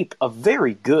would keep a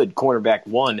very good cornerback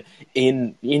one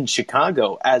in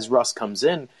Chicago as Russ comes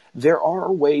in. There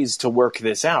are ways to work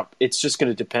this out. It's just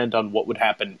going to depend on what would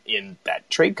happen in that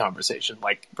trade conversation,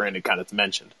 like Brandon kind of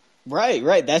mentioned.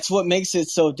 Right. That's what makes it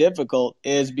so difficult,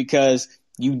 is because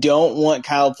you don't want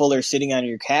Kyle Fuller sitting on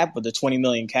your cap with a $20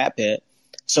 million cap hit.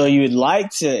 So you would like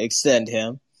to extend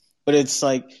him, but it's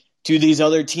like, do these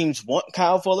other teams want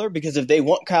Kyle Fuller? Because if they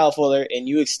want Kyle Fuller and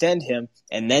you extend him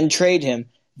and then trade him,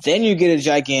 then you get a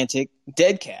gigantic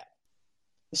dead cap.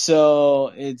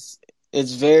 So it's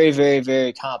very, very,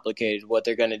 very complicated what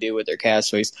they're going to do with their cap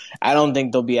space. I don't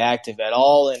think they'll be active at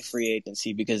all in free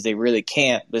agency because they really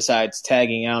can't, besides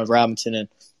tagging Allen Robinson and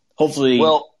hopefully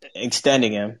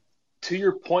extending him. To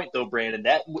your point, though, Brandon,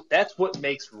 that's what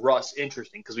makes Russ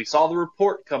interesting, because we saw the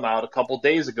report come out a couple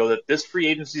days ago that this free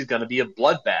agency is going to be a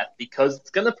bloodbath because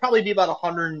it's going to probably be about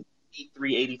 $185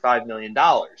 million.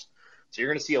 So you're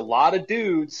going to see a lot of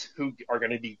dudes who are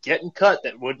going to be getting cut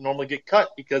that wouldn't normally get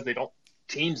cut because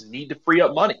teams need to free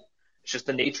up money. It's just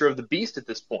the nature of the beast at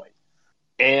this point.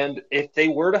 And if they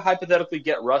were to hypothetically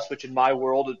get Russ, which in my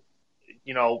world,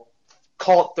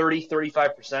 call it 30,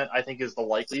 35%, I think is the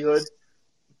likelihood.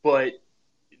 But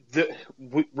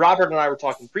Robert and I were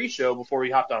talking pre-show before we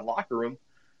hopped on Locker Room.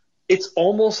 It's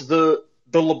almost the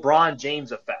LeBron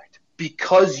James effect.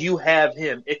 Because you have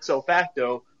him, ipso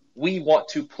facto, we want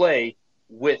to play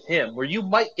with him. Where you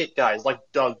might get guys like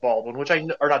Doug Baldwin,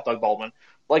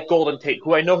 like Golden Tate,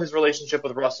 who I know his relationship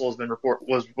with Russell has been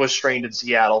was strained in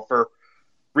Seattle for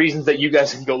reasons that you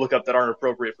guys can go look up that aren't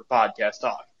appropriate for podcast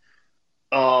talk.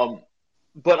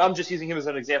 But I'm just using him as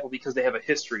an example because they have a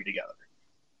history together,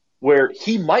 where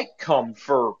he might come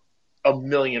for $1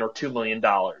 million or $2 million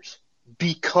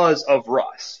because of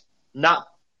Russ, not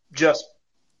just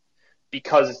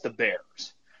because it's the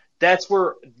Bears. That's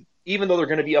where, even though they're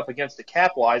going to be up against the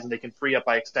cap-wise and they can free up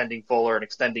by extending Fuller and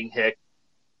extending Hick,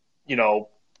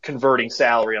 converting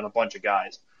salary on a bunch of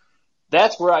guys,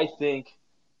 that's where I think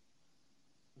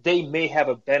they may have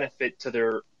a benefit to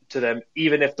them,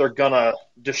 even if they're going to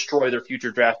destroy their future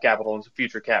draft capital and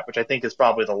future cap, which I think is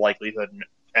probably the likelihood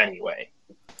anyway,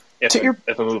 if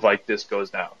a move like this goes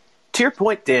down. To your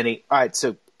point, Danny, all right,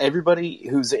 so everybody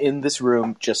who's in this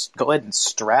room, just go ahead and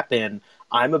strap in.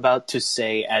 I'm about to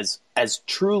say as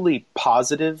truly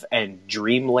positive and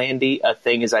dreamlandy a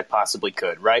thing as I possibly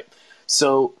could, right?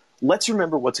 So let's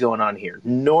remember what's going on here.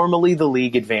 Normally, the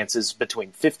league advances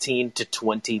between $15 to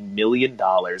 $20 million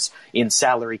in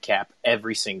salary cap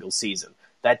every single season.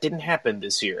 That didn't happen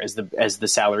this year, as the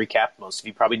salary cap, most of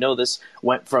you probably know this,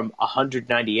 went from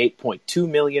 $198.2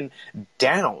 million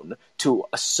down to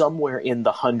somewhere in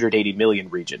the $180 million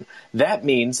region. That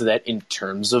means that in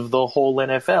terms of the whole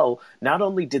NFL, not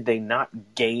only did they not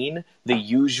gain the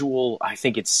usual, I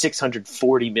think it's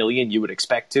 $640 million you would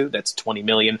expect to, that's $20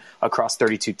 million across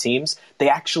 32 teams, they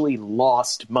actually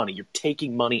lost money. You're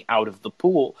taking money out of the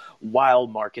pool while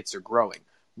markets are growing.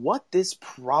 What this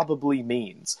probably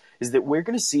means is that we're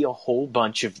going to see a whole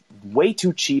bunch of way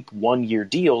too cheap one-year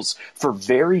deals for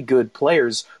very good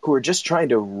players who are just trying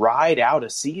to ride out a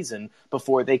season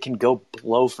before they can go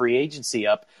blow free agency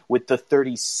up with the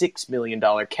 $36 million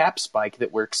cap spike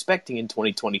that we're expecting in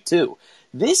 2022.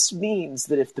 This means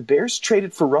that if the Bears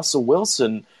traded for Russell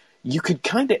Wilson, you could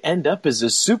kind of end up as a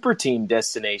super team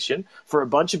destination for a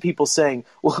bunch of people saying,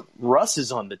 well, Russ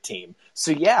is on the team. So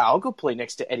yeah, I'll go play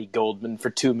next to Eddie Goldman for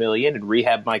 $2 million and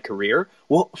rehab my career.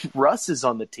 Well, Russ is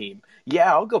on the team.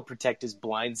 Yeah, I'll go protect his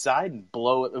blind side and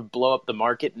blow up the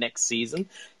market next season.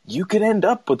 You could end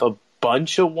up with a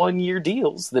bunch of one-year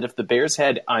deals that if the Bears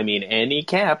had, any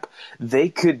cap, they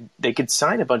could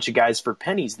sign a bunch of guys for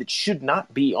pennies that should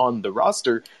not be on the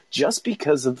roster just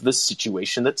because of the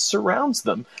situation that surrounds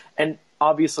them. And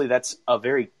obviously that's a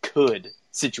very good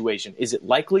situation. Is it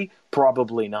likely?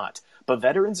 Probably not. But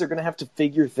veterans are going to have to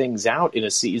figure things out in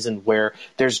a season where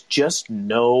there's just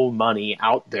no money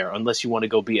out there unless you want to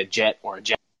go be a Jet or a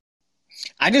Jet.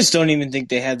 I just don't even think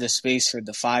they have the space for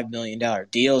the $5 million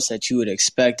deals that you would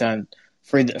expect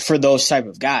for those type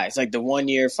of guys. Like the 1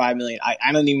 year, $5 million.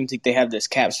 I don't even think they have this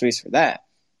cap space for that,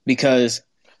 because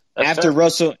after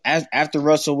Russell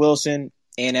Wilson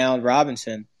and Allen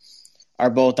Robinson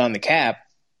are both on the cap,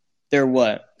 they're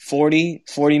what, $40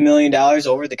 million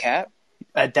over the cap?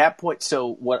 At that point,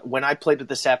 so when I played with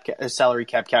the salary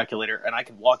cap calculator, and I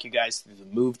could walk you guys through the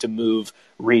move-to-move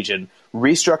region,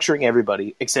 restructuring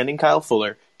everybody, extending Kyle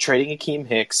Fuller, trading Akeem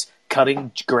Hicks,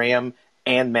 cutting Graham,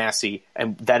 and Massey,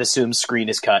 and that assumes Screen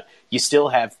is cut, you still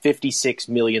have $56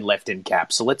 million left in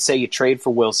cap. So let's say you trade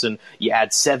for Wilson, you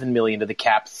add $7 million to the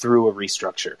cap through a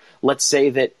restructure. Let's say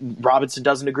that Robinson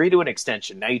doesn't agree to an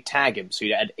extension. Now you tag him, so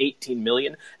you add $18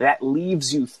 million. That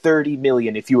leaves you $30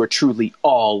 million if you are truly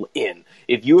all in.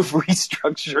 If you have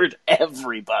restructured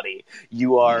everybody,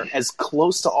 you are as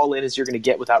close to all in as you're going to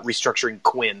get without restructuring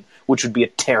Quinn, which would be a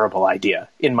terrible idea,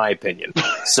 in my opinion.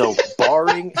 So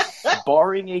barring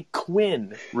a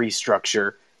Quinn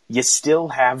restructure, you still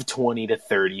have 20 to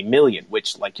 30 million,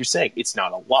 which, like you're saying, it's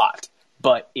not a lot,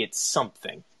 but it's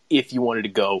something if you wanted to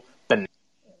go bananas.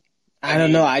 I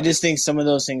don't know. I just think some of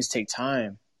those things take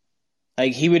time.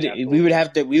 Like we would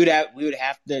have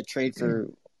to trade for.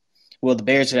 Well, the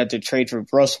Bears would have to trade for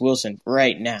Russ Wilson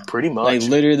right now. Pretty much. Like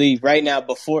literally right now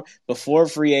before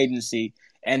free agency,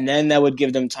 and then that would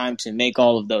give them time to make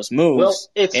all of those moves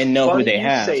and know who they have.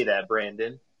 Well, it's funny you say that,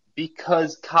 Brandon,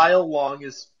 because Kyle Long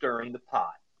is stirring the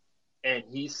pot, and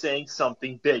he's saying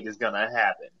something big is going to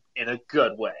happen in a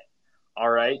good way. All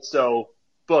right? So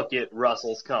book it,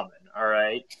 Russell's coming. All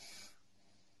right?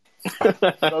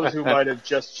 Those who might have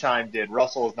just chimed in,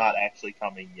 Russell is not actually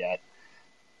coming yet.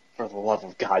 For the love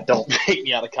of God, don't take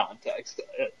me out of context.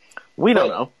 We don't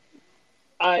know.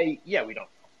 We don't know.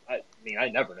 I mean, I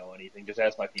never know anything. Just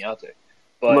ask my fiance.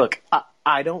 But look,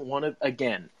 I don't want to.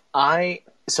 Again,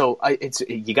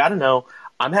 you got to know.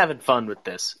 I'm having fun with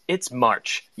this. It's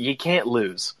March. You can't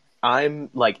lose. I'm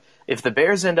like, if the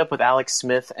Bears end up with Alex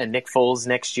Smith and Nick Foles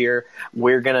next year,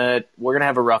 we're gonna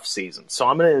have a rough season. So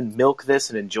I'm gonna milk this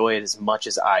and enjoy it as much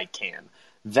as I can.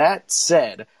 That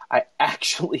said, I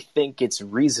actually think it's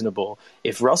reasonable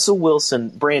if Russell Wilson,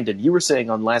 Brandon, you were saying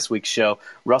on last week's show,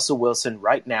 Russell Wilson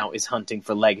right now is hunting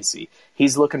for legacy.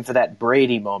 He's looking for that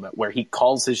Brady moment where he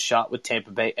calls his shot with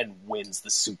Tampa Bay and wins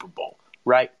the Super Bowl,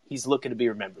 right? He's looking to be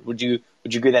remembered. Would you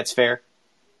agree that's fair?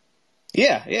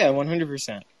 Yeah,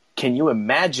 100%. Can you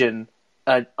imagine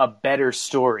a better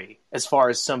story as far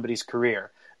as somebody's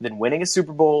career than winning a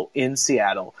Super Bowl in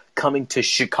Seattle, coming to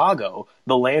Chicago,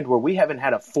 the land where we haven't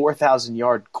had a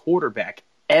 4,000-yard quarterback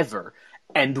ever,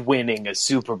 and winning a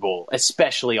Super Bowl,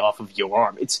 especially off of your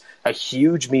arm? It's a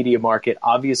huge media market.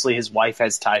 Obviously, his wife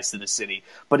has ties to the city.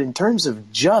 But in terms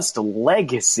of just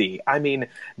legacy, I mean,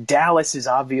 Dallas is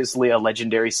obviously a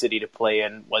legendary city to play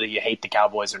in, whether you hate the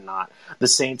Cowboys or not. The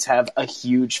Saints have a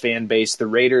huge fan base. The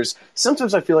Raiders,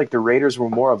 sometimes I feel like the Raiders were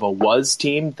more of a was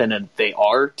team than a they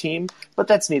are team, but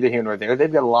that's neither here nor there. They've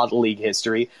got a lot of league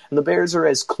history, and the Bears are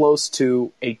as close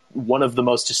to one of the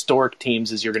most historic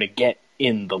teams as you're going to get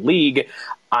in the league.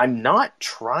 I'm not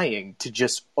trying to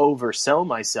just oversell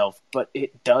myself, but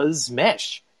it does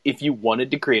mesh if you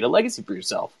wanted to create a legacy for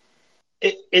yourself.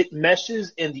 It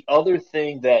meshes, and the other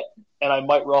thing that, and I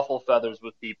might ruffle feathers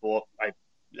with people,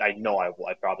 I know I will,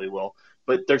 I probably will,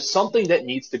 but there's something that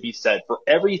needs to be said for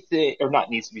everything, or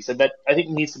not needs to be said, that I think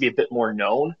needs to be a bit more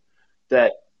known,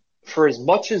 that for as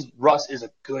much as Russ is a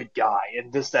good guy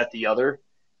and this, that, the other,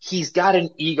 he's got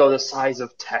an ego the size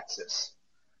of Texas.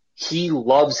 He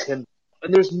loves him,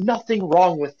 and there's nothing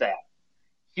wrong with that.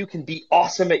 You can be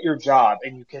awesome at your job,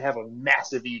 and you can have a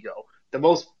massive ego. The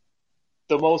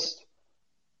most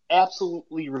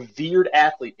absolutely revered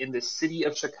athlete in the city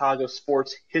of Chicago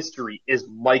sports history is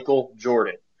Michael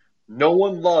Jordan. No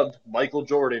one loved Michael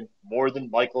Jordan more than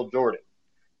Michael Jordan.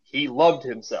 He loved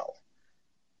himself.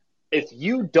 If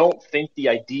you don't think the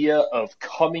idea of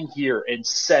coming here and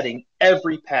setting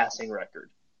every passing record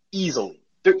easily,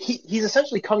 he's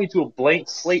essentially coming to a blank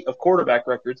slate of quarterback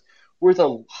records where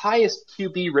the highest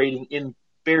QB rating in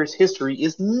Bears history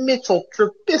is Mitchell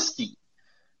Trubisky,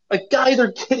 a guy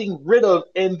they're getting rid of,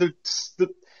 and it's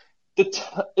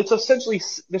essentially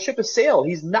the ship has sailed.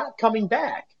 He's not coming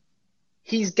back.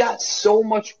 He's got so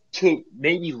much to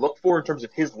maybe look for in terms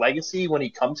of his legacy when he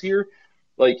comes here,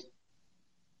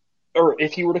 or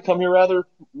if he were to come here rather,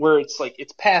 where it's like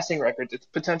it's passing records, it's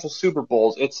potential Super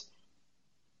Bowls,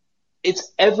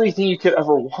 it's everything you could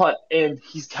ever want, and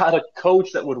he's got a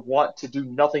coach that would want to do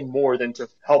nothing more than to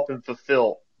help him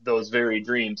fulfill those very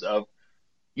dreams of,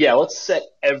 yeah, let's set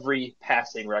every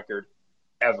passing record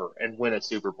ever and win a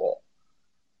Super Bowl.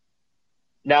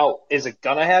 Now, is it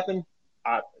going to happen?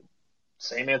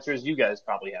 Same answer as you guys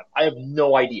probably have. I have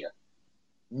no idea.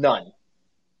 None.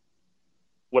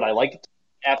 Would I like it?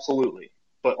 Absolutely.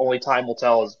 But only time will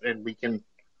tell, and we can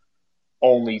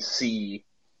only see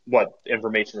what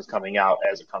information is coming out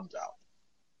as it comes out.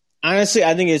 Honestly,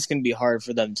 I think it's going to be hard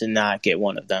for them to not get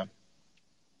one of them.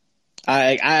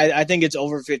 I think it's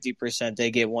over 50%.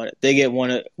 They get one. They get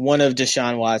one of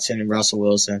Deshaun Watson and Russell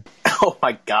Wilson. Oh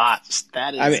my gosh,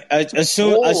 that is. I mean,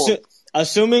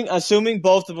 Assuming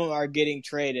both of them are getting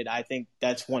traded, I think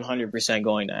that's 100%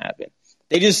 going to happen.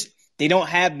 They don't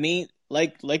have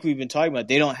like we've been talking about.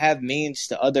 They don't have means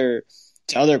to other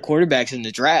quarterbacks in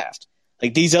the draft.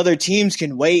 Like these other teams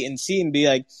can wait and see and be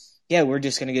like, yeah, we're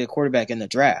just going to get a quarterback in the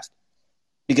draft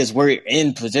because we're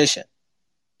in position.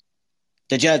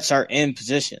 The Jets are in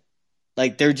position.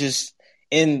 Like they're just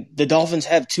and the Dolphins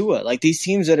have Tua. Like these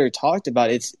teams that are talked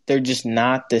about, they're just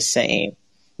not the same.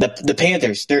 The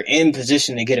Panthers, they're in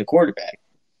position to get a quarterback,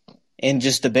 and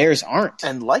just the Bears aren't.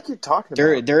 And like you're talking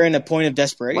about, they're in a point of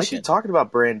desperation. Like you're talking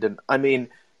about, Brandon. I mean,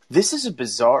 this is a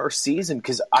bizarre season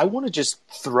because I want to just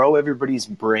throw everybody's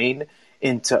brain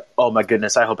into. Oh my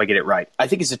goodness! I hope I get it right. I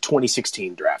think it's a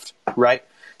 2016 draft, right?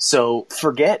 So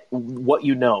forget what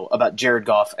you know about Jared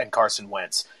Goff and Carson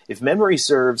Wentz. If memory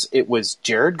serves, it was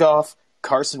Jared Goff,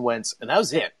 Carson Wentz, and that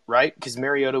was it, right? Because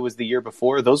Mariota was the year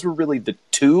before. Those were really the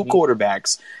two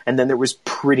quarterbacks, and then there was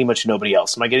pretty much nobody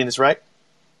else. Am I getting this right?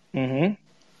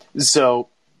 Mm-hmm. So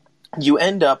you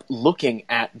end up looking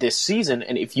at this season,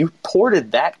 and if you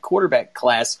ported that quarterback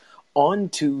class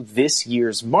onto this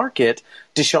year's market,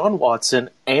 Deshaun Watson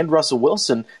and Russell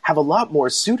Wilson have a lot more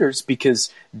suitors because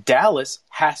Dallas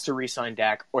has to re-sign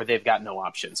Dak or they've got no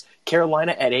options.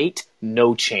 Carolina at 8,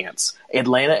 no chance.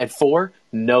 Atlanta at 4,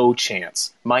 no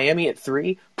chance. Miami at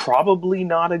 3, probably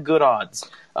not a good odds.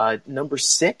 Number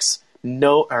 6,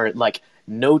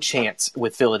 no chance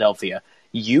with Philadelphia.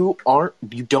 You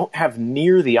don't have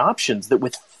near the options that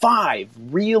with 5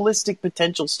 realistic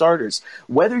potential starters,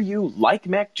 whether you like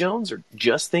Mac Jones or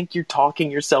just think you're talking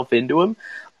yourself into him,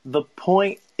 the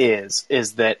point is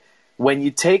that when you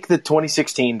take the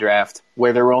 2016 draft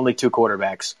where there were only 2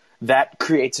 quarterbacks, that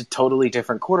creates a totally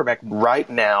different quarterback right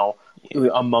now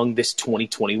among this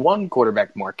 2021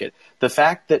 quarterback market. The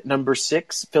fact that number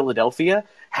 6, Philadelphia,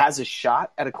 has a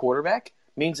shot at a quarterback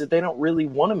means that they don't really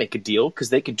want to make a deal because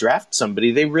they could draft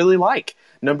somebody they really like.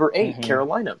 Number 8,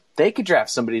 Carolina, they could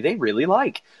draft somebody they really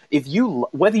like.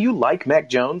 Whether you like Mac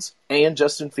Jones and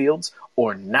Justin Fields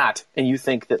or not, and you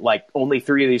think that like only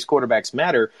 3 of these quarterbacks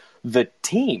matter, the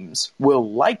teams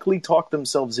will likely talk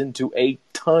themselves into a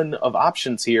ton of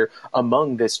options here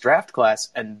among this draft class,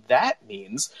 and that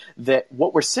means that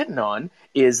what we're sitting on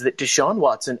is that Deshaun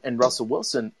Watson and Russell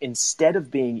Wilson, instead of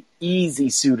being easy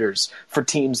suitors for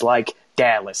teams like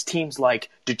Dallas, teams like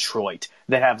Detroit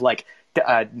that have like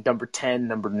number 10,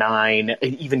 number 9,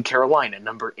 even Carolina,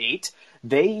 number 8,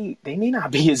 they may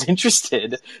not be as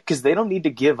interested because they don't need to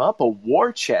give up a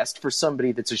war chest for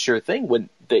somebody that's a sure thing when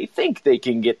they think they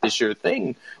can get the sure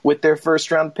thing with their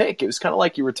first round pick. It was kind of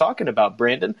like you were talking about,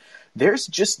 Brandon. There's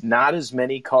just not as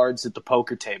many cards at the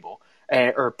poker table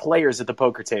or players at the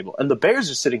poker table. And the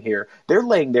Bears are sitting here. They're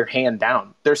laying their hand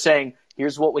down. They're saying,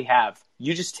 here's what we have.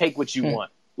 You just take what you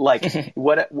want. Like,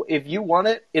 what if you want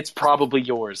it, it's probably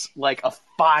yours. Like a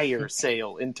fire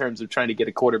sale in terms of trying to get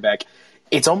a quarterback.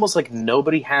 It's almost like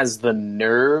nobody has the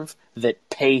nerve that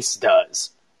Pace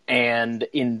does. And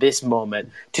in this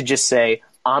moment, to just say,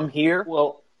 I'm here,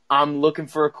 I'm looking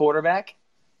for a quarterback,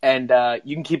 and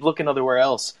you can keep looking everywhere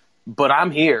else, but I'm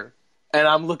here, and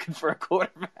I'm looking for a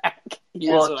quarterback.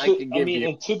 Here's what I can give you.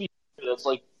 And to be fair, that's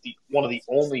like one of the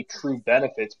only true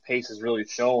benefits Pace has really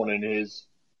shown in his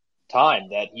time,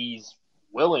 that he's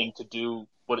willing to do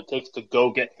what it takes to go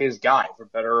get his guy, for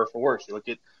better or for worse. You look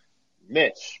at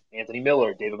Mitch, Anthony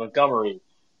Miller, David Montgomery,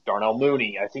 Darnell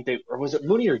Mooney. I think or was it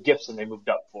Mooney or Gibson they moved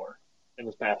up for in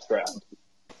this past draft?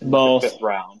 Both. The 5th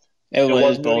round. It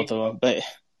was both of them, but it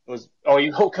was. So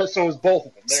it was both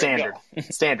of them.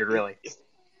 Standard, really.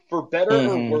 For better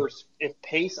or worse, if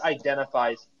Pace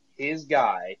identifies his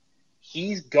guy,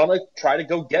 he's gonna try to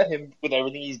go get him with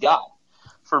everything he's got,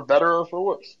 for better or for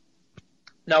worse.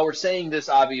 Now, we're saying this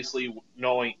obviously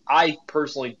knowing I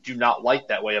personally do not like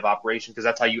that way of operation because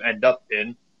that's how you end up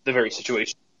in the very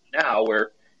situation now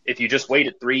where if you just wait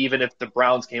at 3, even if the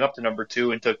Browns came up to number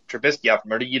 2 and took Trubisky out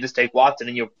from under, you just take Watson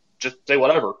and you just say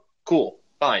whatever. Cool.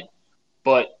 Fine.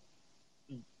 But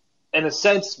in a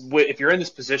sense, if you're in this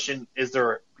position, is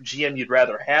there a GM you'd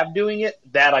rather have doing it?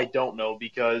 That I don't know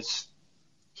because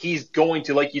he's going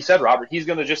to, like you said, Robert, he's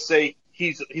going to just say,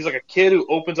 He's like a kid who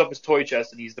opens up his toy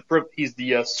chest, and he's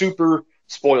the super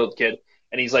spoiled kid,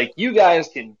 and he's like, you guys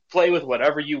can play with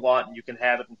whatever you want, and you can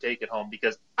have it and take it home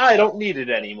because I don't need it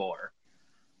anymore.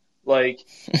 Like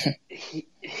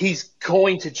he's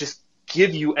going to just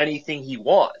give you anything he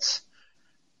wants.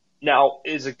 Now,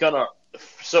 is it gonna?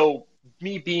 So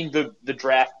me being the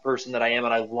draft person that I am,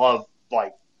 and I love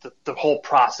like the whole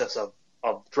process of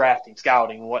drafting,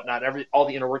 scouting, and whatnot, all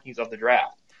the inner workings of the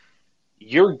draft.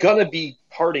 You're gonna be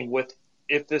parting with,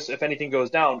 if anything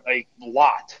goes down, a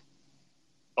lot.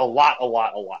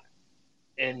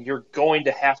 and you're going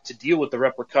to have to deal with the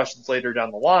repercussions later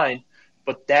down the line.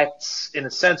 But that's, in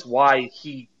a sense, why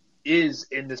he is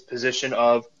in this position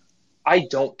of, I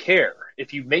don't care.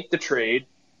 If you make the trade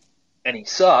and he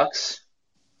sucks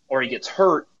or he gets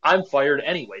hurt, I'm fired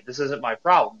anyway. This isn't my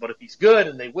problem. But if he's good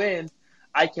and they win,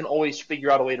 I can always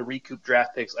figure out a way to recoup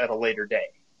draft picks at a later day.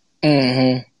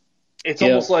 Mm-hmm. It's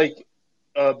almost like,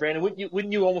 Brandon,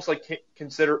 wouldn't you almost like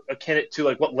consider akin it to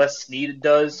like what Les Snead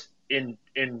does in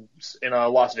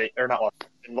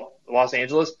Los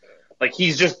Angeles? Like,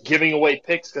 he's just giving away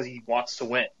picks because he wants to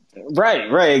win.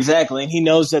 Right, exactly. And he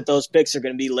knows that those picks are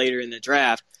going to be later in the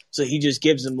draft, so he just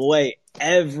gives them away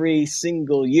every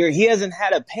single year. He hasn't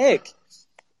had a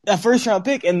first-round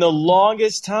pick, in the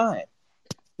longest time.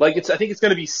 Like, I think it's going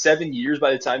to be 7 years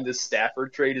by the time this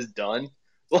Stafford trade is done.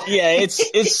 Yeah,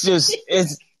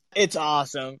 it's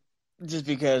awesome, just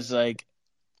because like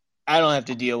I don't have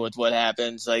to deal with what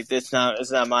happens. Like, it's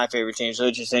not my favorite team, so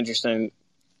it's just interesting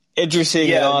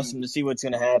and awesome to see what's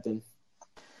going to happen.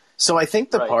 So I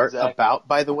think the part about,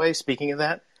 by the way, speaking of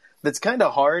that's kind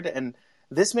of hard, and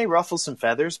this may ruffle some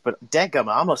feathers, but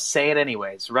dadgummit, I'm going to say it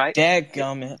anyways, right?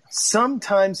 Dadgummit.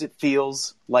 Sometimes it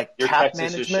feels like your cap Texas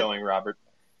management. Is showing, Robert.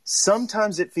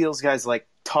 Sometimes it feels, guys, like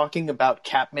talking about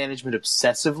cap management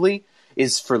obsessively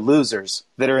is for losers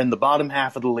that are in the bottom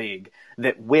half of the league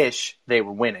that wish they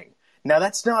were winning. Now,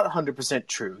 that's not 100%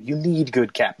 true. You need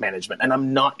good cap management, and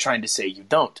I'm not trying to say you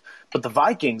don't. But the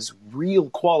Vikings'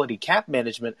 real quality cap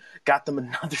management got them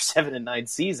another 7-9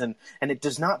 season, and it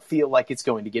does not feel like it's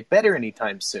going to get better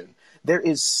anytime soon. There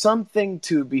is something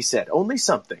to be said, only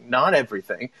something, not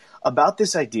everything, about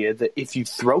this idea that if you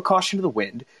throw caution to the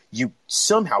wind, you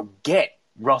somehow get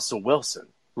Russell Wilson,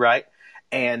 right?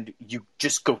 And you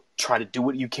just go try to do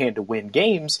what you can to win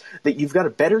games, that you've got a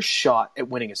better shot at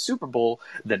winning a Super Bowl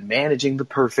than managing the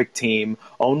perfect team,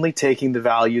 only taking the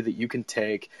value that you can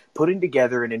take, putting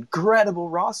together an incredible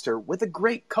roster with a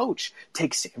great coach.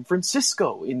 Take San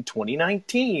Francisco in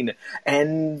 2019,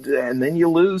 and then you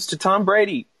lose to Tom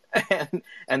Brady,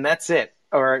 and that's it.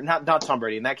 Or not Tom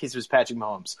Brady. In that case, it was Patrick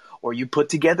Mahomes. Or you put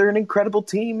together an incredible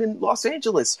team in Los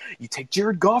Angeles. You take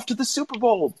Jared Goff to the Super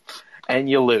Bowl, and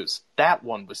you lose. That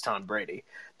one was Tom Brady.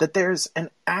 That there's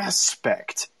an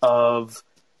aspect of,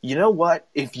 you know what,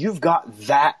 if you've got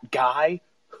that guy,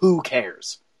 who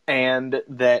cares? And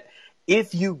that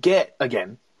if you get,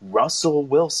 again, Russell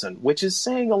Wilson, which is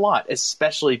saying a lot,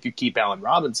 especially if you keep Allen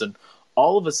Robinson,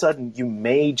 all of a sudden you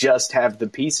may just have the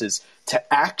pieces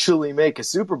to actually make a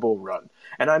Super Bowl run.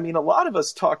 And I mean, a lot of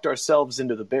us talked ourselves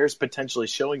into the Bears potentially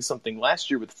showing something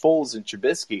last year with Foles and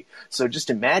Trubisky. So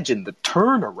just imagine the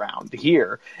turnaround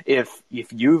here if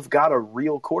you've got a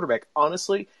real quarterback.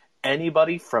 Honestly,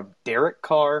 anybody from Derek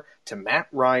Carr to Matt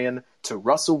Ryan to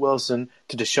Russell Wilson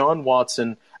to Deshaun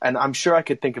Watson, and I'm sure I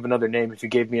could think of another name if you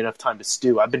gave me enough time to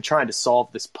stew. I've been trying to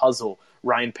solve this puzzle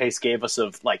Ryan Pace gave us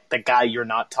of, like, the guy you're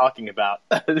not talking about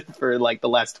for, like, the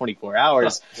last 24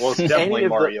 hours. Well, it's definitely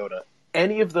Mariota.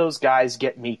 Any of those guys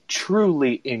get me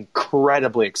truly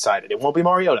incredibly excited. It won't be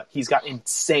Mariota. He's got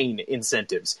insane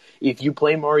incentives. If you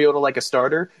play Mariota like a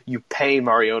starter, you pay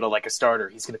Mariota like a starter.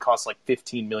 He's going to cost like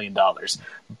 $15 million.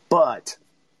 But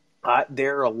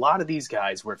there are a lot of these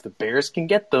guys where if the Bears can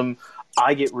get them,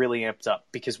 I get really amped up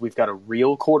because we've got a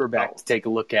real quarterback to take a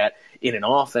look at in an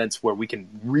offense where we can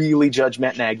really judge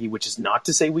Matt Nagy, which is not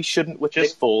to say we shouldn't with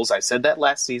Nick Foles. I said that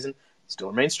last season. Still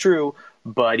remains true.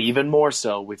 But even more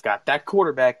so, we've got that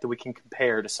quarterback that we can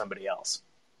compare to somebody else.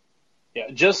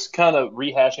 Yeah, just kind of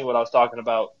rehashing what I was talking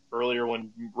about earlier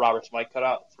when Robert's mic cut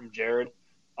out from Jared.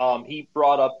 He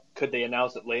brought up, could they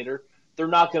announce it later? They're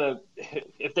not going to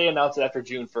 – if they announce it after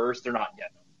June 1st, they're not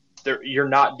getting them. You're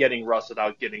not getting Russ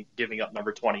without giving up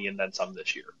number 20 and then some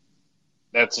this year.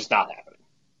 That's just not happening.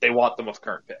 They want them with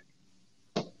current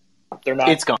pick. They're not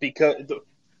 – It's gone. Because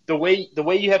the way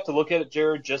you have to look at it,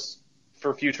 Jared, just –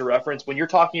 for future reference, when you're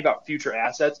talking about future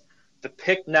assets, the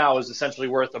pick now is essentially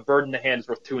worth a bird in the hand is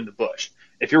worth two in the bush.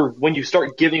 When you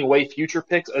start giving away future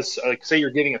picks, like say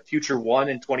you're giving a future one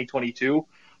in 2022,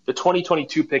 the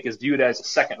 2022 pick is viewed as a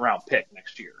second round pick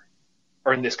next year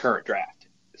or in this current draft.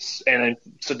 And then,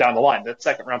 so down the line, that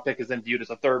second round pick is then viewed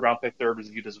as a third round pick, third is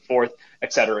viewed as a fourth,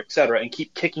 et cetera, and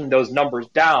keep kicking those numbers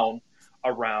down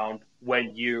around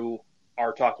when you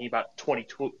are talking about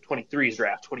 2023's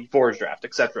draft, 24's draft,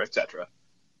 et cetera,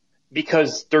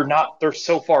 because they're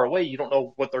so far away, you don't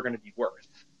know what they're going to be worth.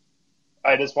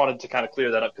 I just wanted to kind of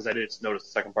clear that up because I didn't notice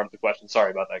the second part of the question. Sorry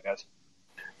about that, guys.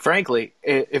 Frankly,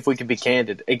 if we could be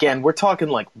candid, again, we're talking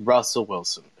like Russell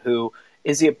Wilson, who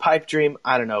Is he a pipe dream?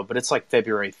 I don't know, but it's like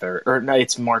February 3rd. Or no,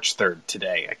 it's March 3rd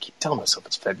today. I keep telling myself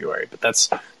it's February, but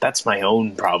that's my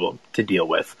own problem to deal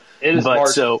with. It is but March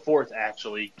so, 4th,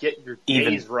 actually. Get your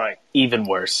days right. Even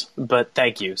worse, but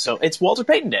thank you. So it's Walter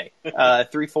Payton Day,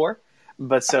 3-4.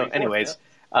 But so, anyways.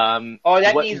 Yeah.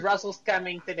 That means Russell's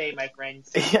coming today, my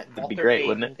friends. Yeah, that'd be great,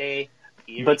 wouldn't it?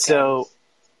 But so,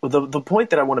 the point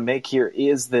that I want to make here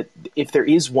is that if there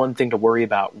is one thing to worry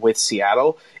about with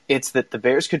Seattle, it's that the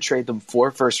Bears could trade them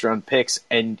 4 first-round picks,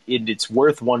 and it's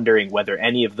worth wondering whether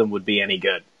any of them would be any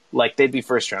good. Like, they'd be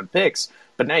first-round picks,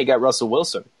 but now you got Russell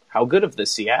Wilson. How good have the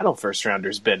Seattle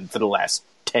first-rounders been for the last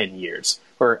 10 years?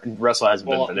 Or Russell hasn't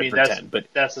been there for 10. But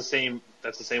that's the same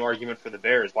argument for the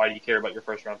Bears. Why do you care about your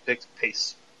first-round picks?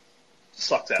 Pace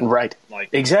sucks at it. Right.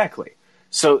 Exactly.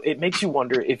 So it makes you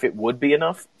wonder if it would be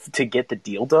enough to get the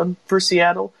deal done for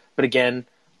Seattle. But again,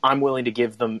 I'm willing to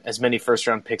give them as many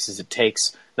first-round picks as it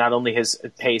takes. Not only has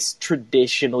Pace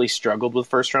traditionally struggled with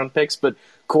first-round picks, but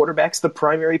quarterback's the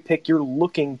primary pick you're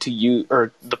looking to use,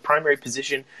 or the primary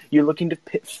position you're looking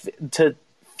to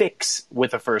fix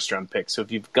with a first-round pick. So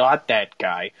if you've got that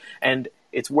guy, and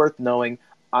it's worth knowing,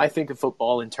 I think of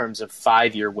football in terms of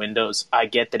 5-year windows. I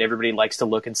get that everybody likes to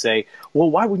look and say,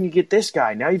 well, why wouldn't you get this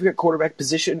guy? Now you've got quarterback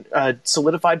position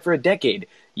solidified for a decade.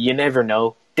 You never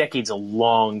know. Decade's a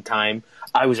long time.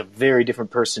 I was a very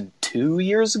different person 2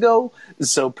 years ago,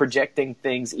 so projecting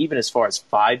things even as far as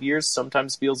 5 years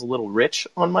sometimes feels a little rich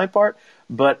on my part.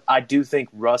 But I do think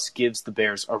Russ gives the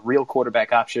Bears a real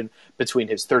quarterback option between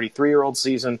his 33-year-old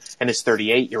season and his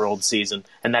 38-year-old season,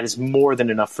 and that is more than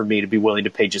enough for me to be willing to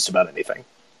pay just about anything.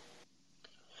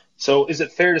 So is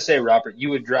it fair to say, Robert,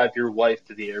 you would drive your wife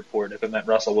to the airport if it meant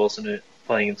Russell Wilson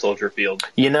playing in Soldier Field?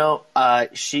 You know,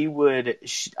 she would.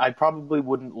 I probably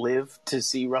wouldn't live to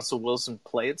see Russell Wilson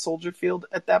play at Soldier Field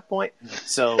at that point.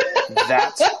 So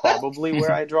that's probably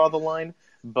where I draw the line.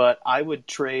 But I would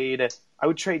trade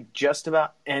just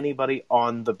about anybody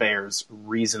on the Bears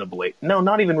reasonably. No,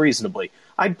 not even reasonably.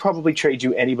 I'd probably trade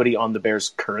you anybody on the Bears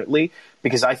currently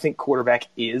because I think quarterback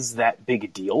is that big a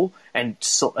deal, and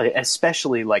so,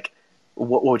 especially like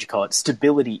what would you call it?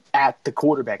 Stability at the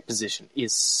quarterback position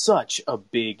is such a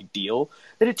big deal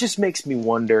that it just makes me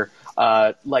wonder.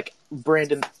 Like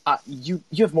Brandon, you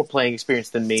have more playing experience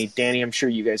than me. Danny, I'm sure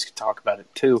you guys could talk about it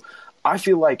too. I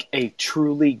feel like a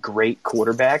truly great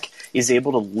quarterback is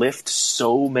able to lift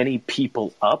so many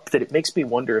people up that it makes me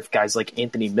wonder if guys like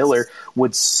Anthony Miller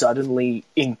would suddenly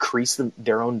increase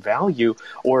their own value,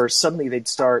 or suddenly they'd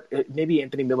start, maybe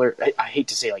Anthony Miller, I hate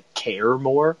to say like care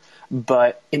more,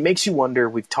 but it makes you wonder.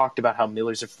 We've talked about how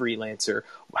Miller's a freelancer,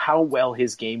 how well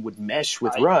his game would mesh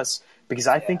with Russ, because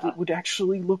I think it would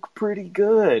actually look pretty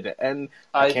good. And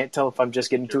I can't tell if I'm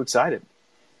just getting too excited.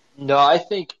 No, I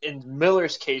think in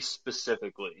Miller's case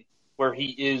specifically, where he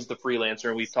is the freelancer,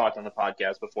 and we've talked on the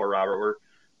podcast before, Robert, where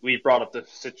we brought up the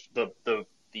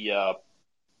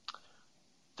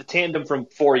tandem from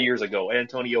 4 years ago,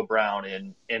 Antonio Brown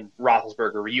and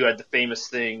Roethlisberger, where you had the famous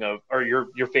thing of, or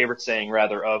your favorite saying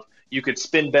rather, of you could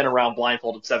spin Ben around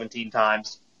blindfolded 17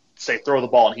 times, say throw the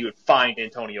ball, and he would find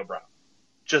Antonio Brown,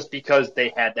 just because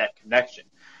they had that connection.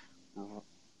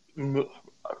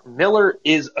 Miller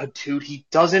is a dude, he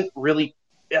doesn't really,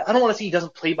 I don't want to say he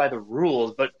doesn't play by the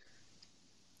rules, but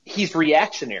he's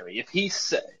reactionary. If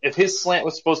his slant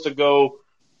was supposed to go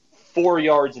 4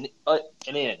 yards and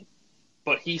in,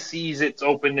 but he sees it's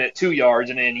open at 2 yards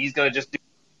and in, he's going to just do it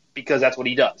because that's what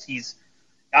he does.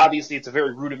 Obviously it's a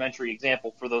very rudimentary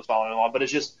example for those following along, but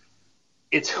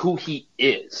it's who he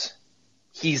is.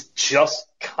 He's just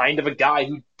kind of a guy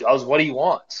who does what he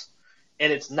wants.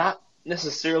 And it's not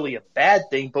necessarily a bad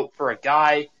thing, but for a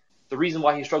guy, the reason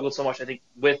why he struggled so much, I think,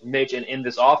 with Mitch and in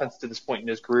this offense to this point in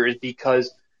his career is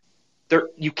because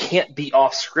you can't be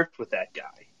off script with that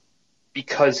guy,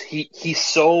 because he's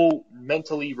so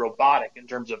mentally robotic in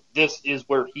terms of this is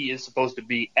where he is supposed to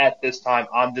be at this time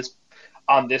on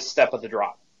this step of the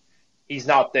drop. He's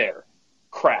not there.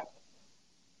 Crap.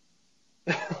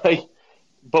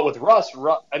 But with Russ,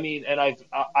 I mean, and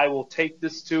I will take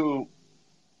this to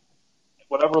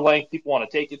whatever length people want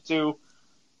to take it to.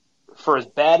 For as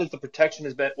bad as the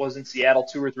protection was in Seattle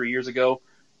 2 or 3 years ago,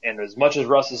 and as much as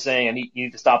Russ is saying, you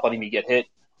need to stop letting me get hit,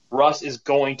 Russ is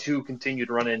going to continue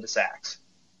to run into sacks.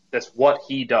 That's what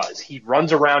he does. He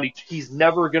runs around.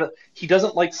 He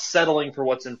doesn't like settling for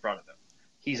what's in front of him.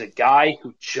 He's a guy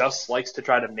who just likes to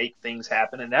try to make things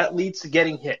happen, and that leads to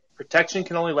getting hit. Protection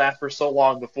can only last for so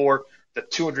long before the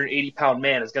 280-pound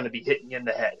man is going to be hitting you in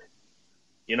the head.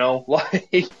 You know?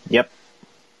 Yep.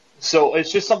 So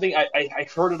it's just something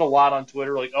I've heard it a lot on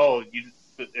Twitter, like,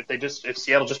 if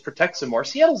Seattle just protects him more.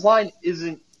 Seattle's line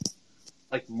isn't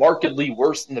like markedly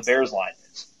worse than the Bears line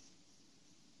is.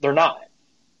 They're not.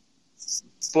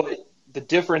 But the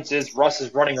difference is Russ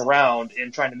is running around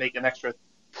and trying to make get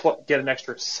an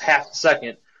extra half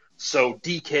second, so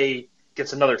DK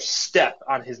gets another step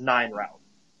on his 9 route.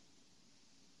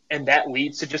 And that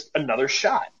leads to just another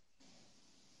shot.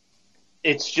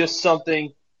 It's just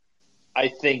something I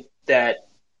think that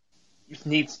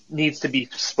needs to be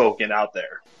spoken out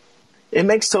there. It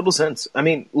makes total sense. I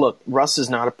mean, look, Russ is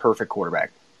not a perfect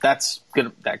quarterback. That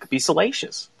could be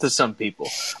salacious to some people.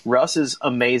 Russ is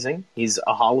amazing. He's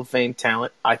a Hall of Fame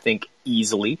talent, I think,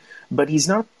 easily. But he's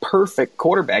not a perfect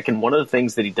quarterback. And one of the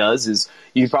things that he does is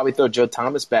you probably throw Joe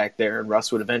Thomas back there, and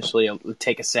Russ would eventually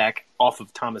take a sack off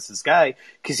of Thomas's guy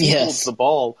because he holds the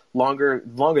ball longer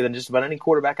than just about any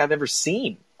quarterback I've ever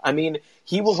seen. I mean,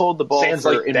 he will hold the ball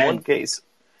in one case.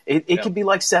 It could be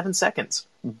like 7 seconds.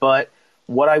 But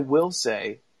what I will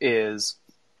say is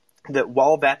that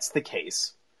while that's the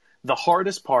case, the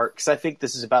hardest part, because I think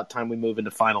this is about time we move into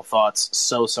final thoughts.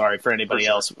 So sorry for anybody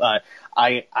else. I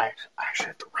actually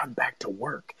have to run back to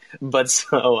work. But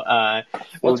so, I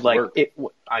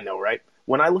know, right?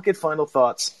 When I look at final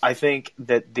thoughts, I think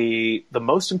that the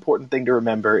most important thing to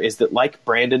remember is that, like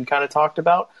Brandon kind of talked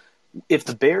about, if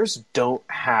the Bears don't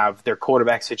have their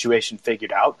quarterback situation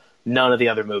figured out, none of the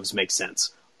other moves make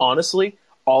sense. Honestly,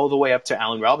 all the way up to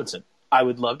Allen Robinson. I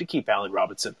would love to keep Allen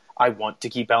Robinson. I want to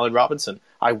keep Allen Robinson.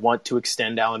 I want to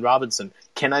extend Allen Robinson.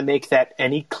 Can I make that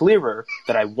any clearer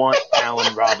that I want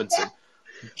Allen Robinson?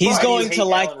 He's going to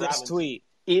like this tweet.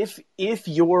 If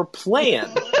your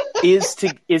plan is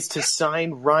to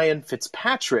sign Ryan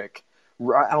Fitzpatrick,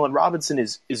 Allen Robinson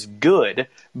is good,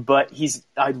 but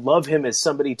I love him as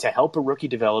somebody to help a rookie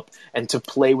develop and to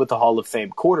play with the Hall of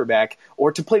Fame quarterback,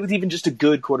 or to play with even just a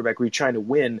good quarterback where you're trying to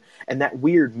win, and that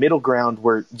weird middle ground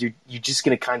where you're just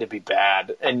going to kind of be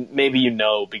bad. And maybe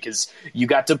because you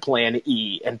got to plan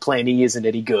E, and plan E isn't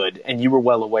any good, and you were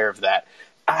well aware of that.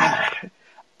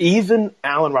 Even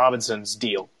Allen Robinson's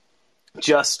deal,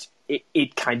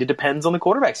 it kind of depends on the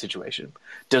quarterback situation.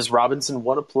 Does Robinson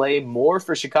want to play more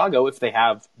for Chicago if they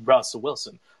have Russell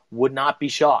Wilson? Would not be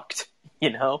shocked,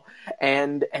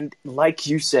 And like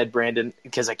you said, Brandon,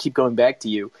 because I keep going back to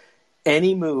you,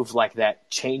 any move like that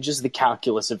changes the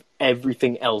calculus of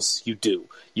everything else you do.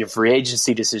 Your free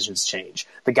agency decisions change.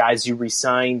 The guys you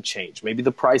re-sign change. Maybe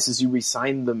the prices you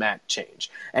re-sign them at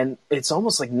change. And it's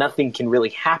almost like nothing can really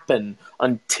happen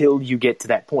until you get to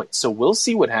that point. So we'll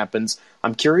see what happens.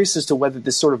 I'm curious as to whether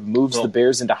this sort of moves the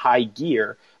Bears into high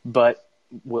gear, but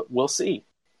we'll see.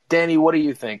 Danny, what do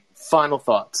you think? Final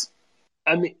thoughts.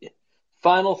 I mean,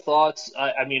 final thoughts.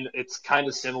 I mean, it's kind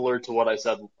of similar to what I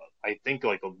said, I think,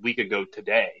 like a week ago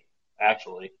today,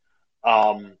 actually.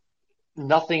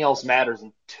 Nothing else matters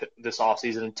this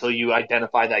offseason until you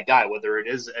identify that guy, whether it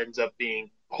ends up being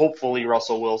hopefully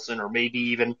Russell Wilson, or maybe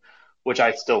even, which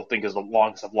I still think is the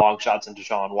longest of long shots, into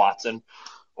Deshaun Watson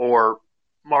or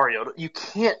Mariota. You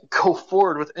can't go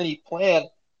forward with any plan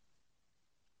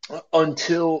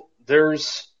until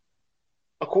there's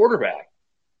a quarterback.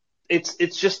 It's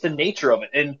just the nature of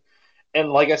it. And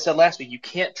like I said last week, you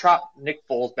can't trot Nick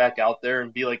Foles back out there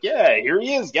and be like, yeah, here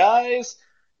he is, guys.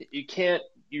 You can't.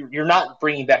 You're not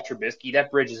bringing back Trubisky. That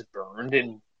bridge is burned.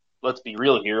 And let's be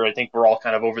real here. I think we're all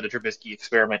kind of over the Trubisky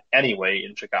experiment anyway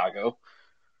in Chicago.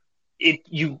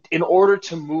 In order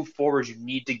to move forward, you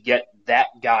need to get that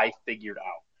guy figured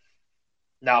out.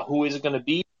 Now, who is it going to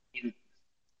be?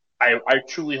 I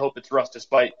truly hope it's Russ,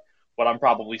 despite what I'm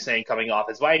probably saying coming off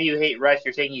is, why do you hate Russ?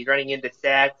 You're saying he's running into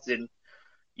sacks and,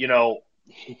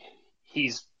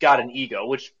 he's got an ego,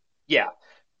 which, yeah,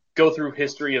 go through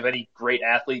history of any great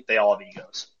athlete, they all have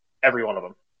egos. Every one of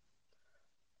them.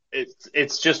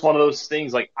 It's just one of those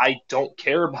things, like, I don't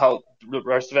care about the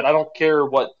rest of it. I don't care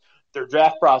what their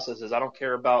draft process is. I don't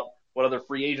care about what other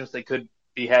free agents they could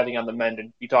be having on the mend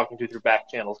and be talking to through back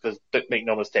channels, because make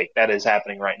no mistake, that is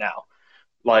happening right now.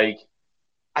 Like,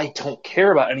 I don't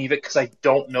care about any of it because I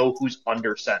don't know who's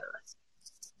under center.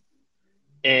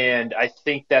 And I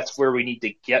think that's where we need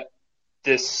to get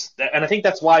this. And I think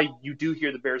that's why you do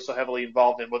hear the Bears so heavily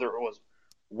involved in whether it was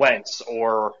Wentz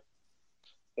or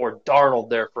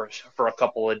Darnold there for a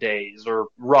couple of days, or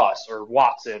Russ or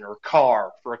Watson or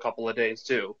Carr for a couple of days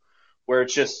too, where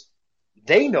it's just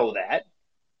they know that.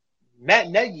 Matt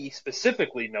Nagy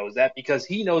specifically knows that because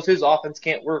he knows his offense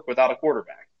can't work without a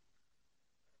quarterback.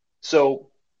 So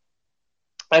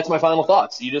that's my final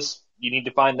thoughts. You need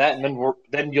to find that, and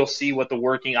then you'll see what the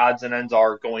working odds and ends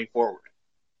are going forward.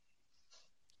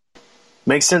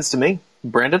 Makes sense to me.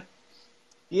 Brandon?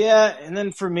 Yeah, and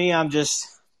then for me, I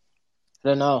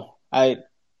don't know. I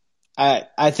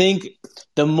I think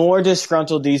the more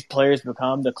disgruntled these players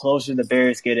become, the closer the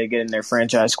Bears get at getting their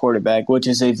franchise quarterback, which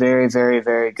is a very, very,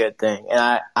 very good thing.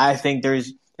 And I think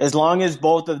as long as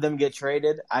both of them get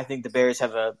traded, I think the Bears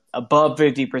have a above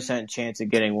 50% chance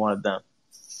of getting one of them.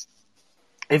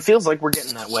 It feels like we're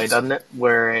getting that way, doesn't it?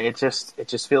 Where it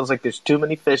just feels like there's too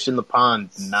many fish in the pond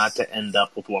not to end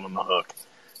up with one on the hook.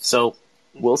 So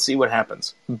we'll see what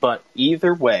happens. But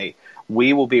either way,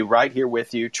 we will be right here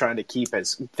with you, trying to keep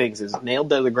things as nailed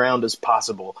to the ground as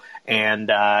possible,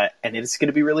 and it's going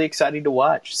to be really exciting to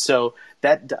watch. So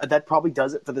that probably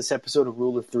does it for this episode of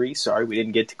Rule of Three. Sorry, we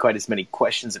didn't get to quite as many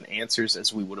questions and answers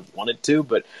as we would have wanted to,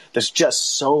 but there's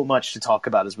just so much to talk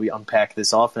about as we unpack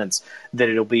this offense that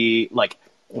it'll be like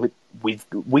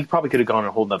we probably could have gone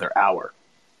a whole nother hour.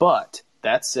 But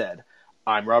that said,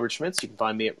 I'm Robert Schmitz. You can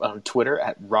find me on Twitter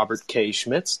at Robert K.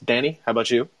 Schmitz. Danny, how about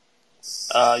you?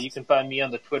 You can find me on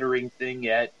the Twittering thing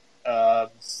at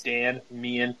Dan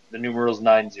Meehan, the numerals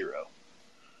 90.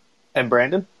 And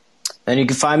Brandon? And you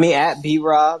can find me at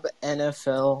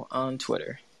BRobNFL on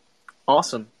Twitter.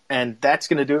 Awesome. And that's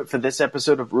going to do it for this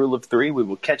episode of Rule of Three. We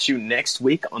will catch you next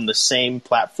week on the same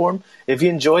platform. If you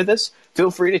enjoy this, feel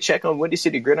free to check on Windy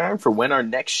City Gridiron for when our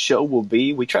next show will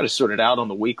be. We try to sort it out on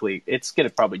the weekly. It's going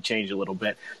to probably change a little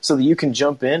bit so that you can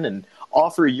jump in and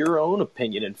offer your own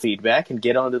opinion and feedback and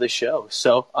get onto the show.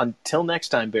 So until next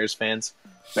time, Bears fans,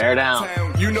 bear down.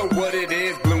 You know what it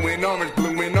is, blue and orange,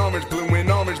 blue and orange, blue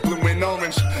and orange, blue and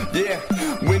orange. Yeah,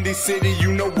 Windy City,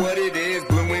 you know what it is,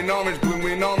 blue and orange, blue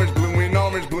and orange, blue and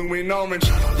orange, blue and orange.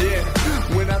 Yeah,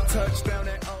 when I touch down.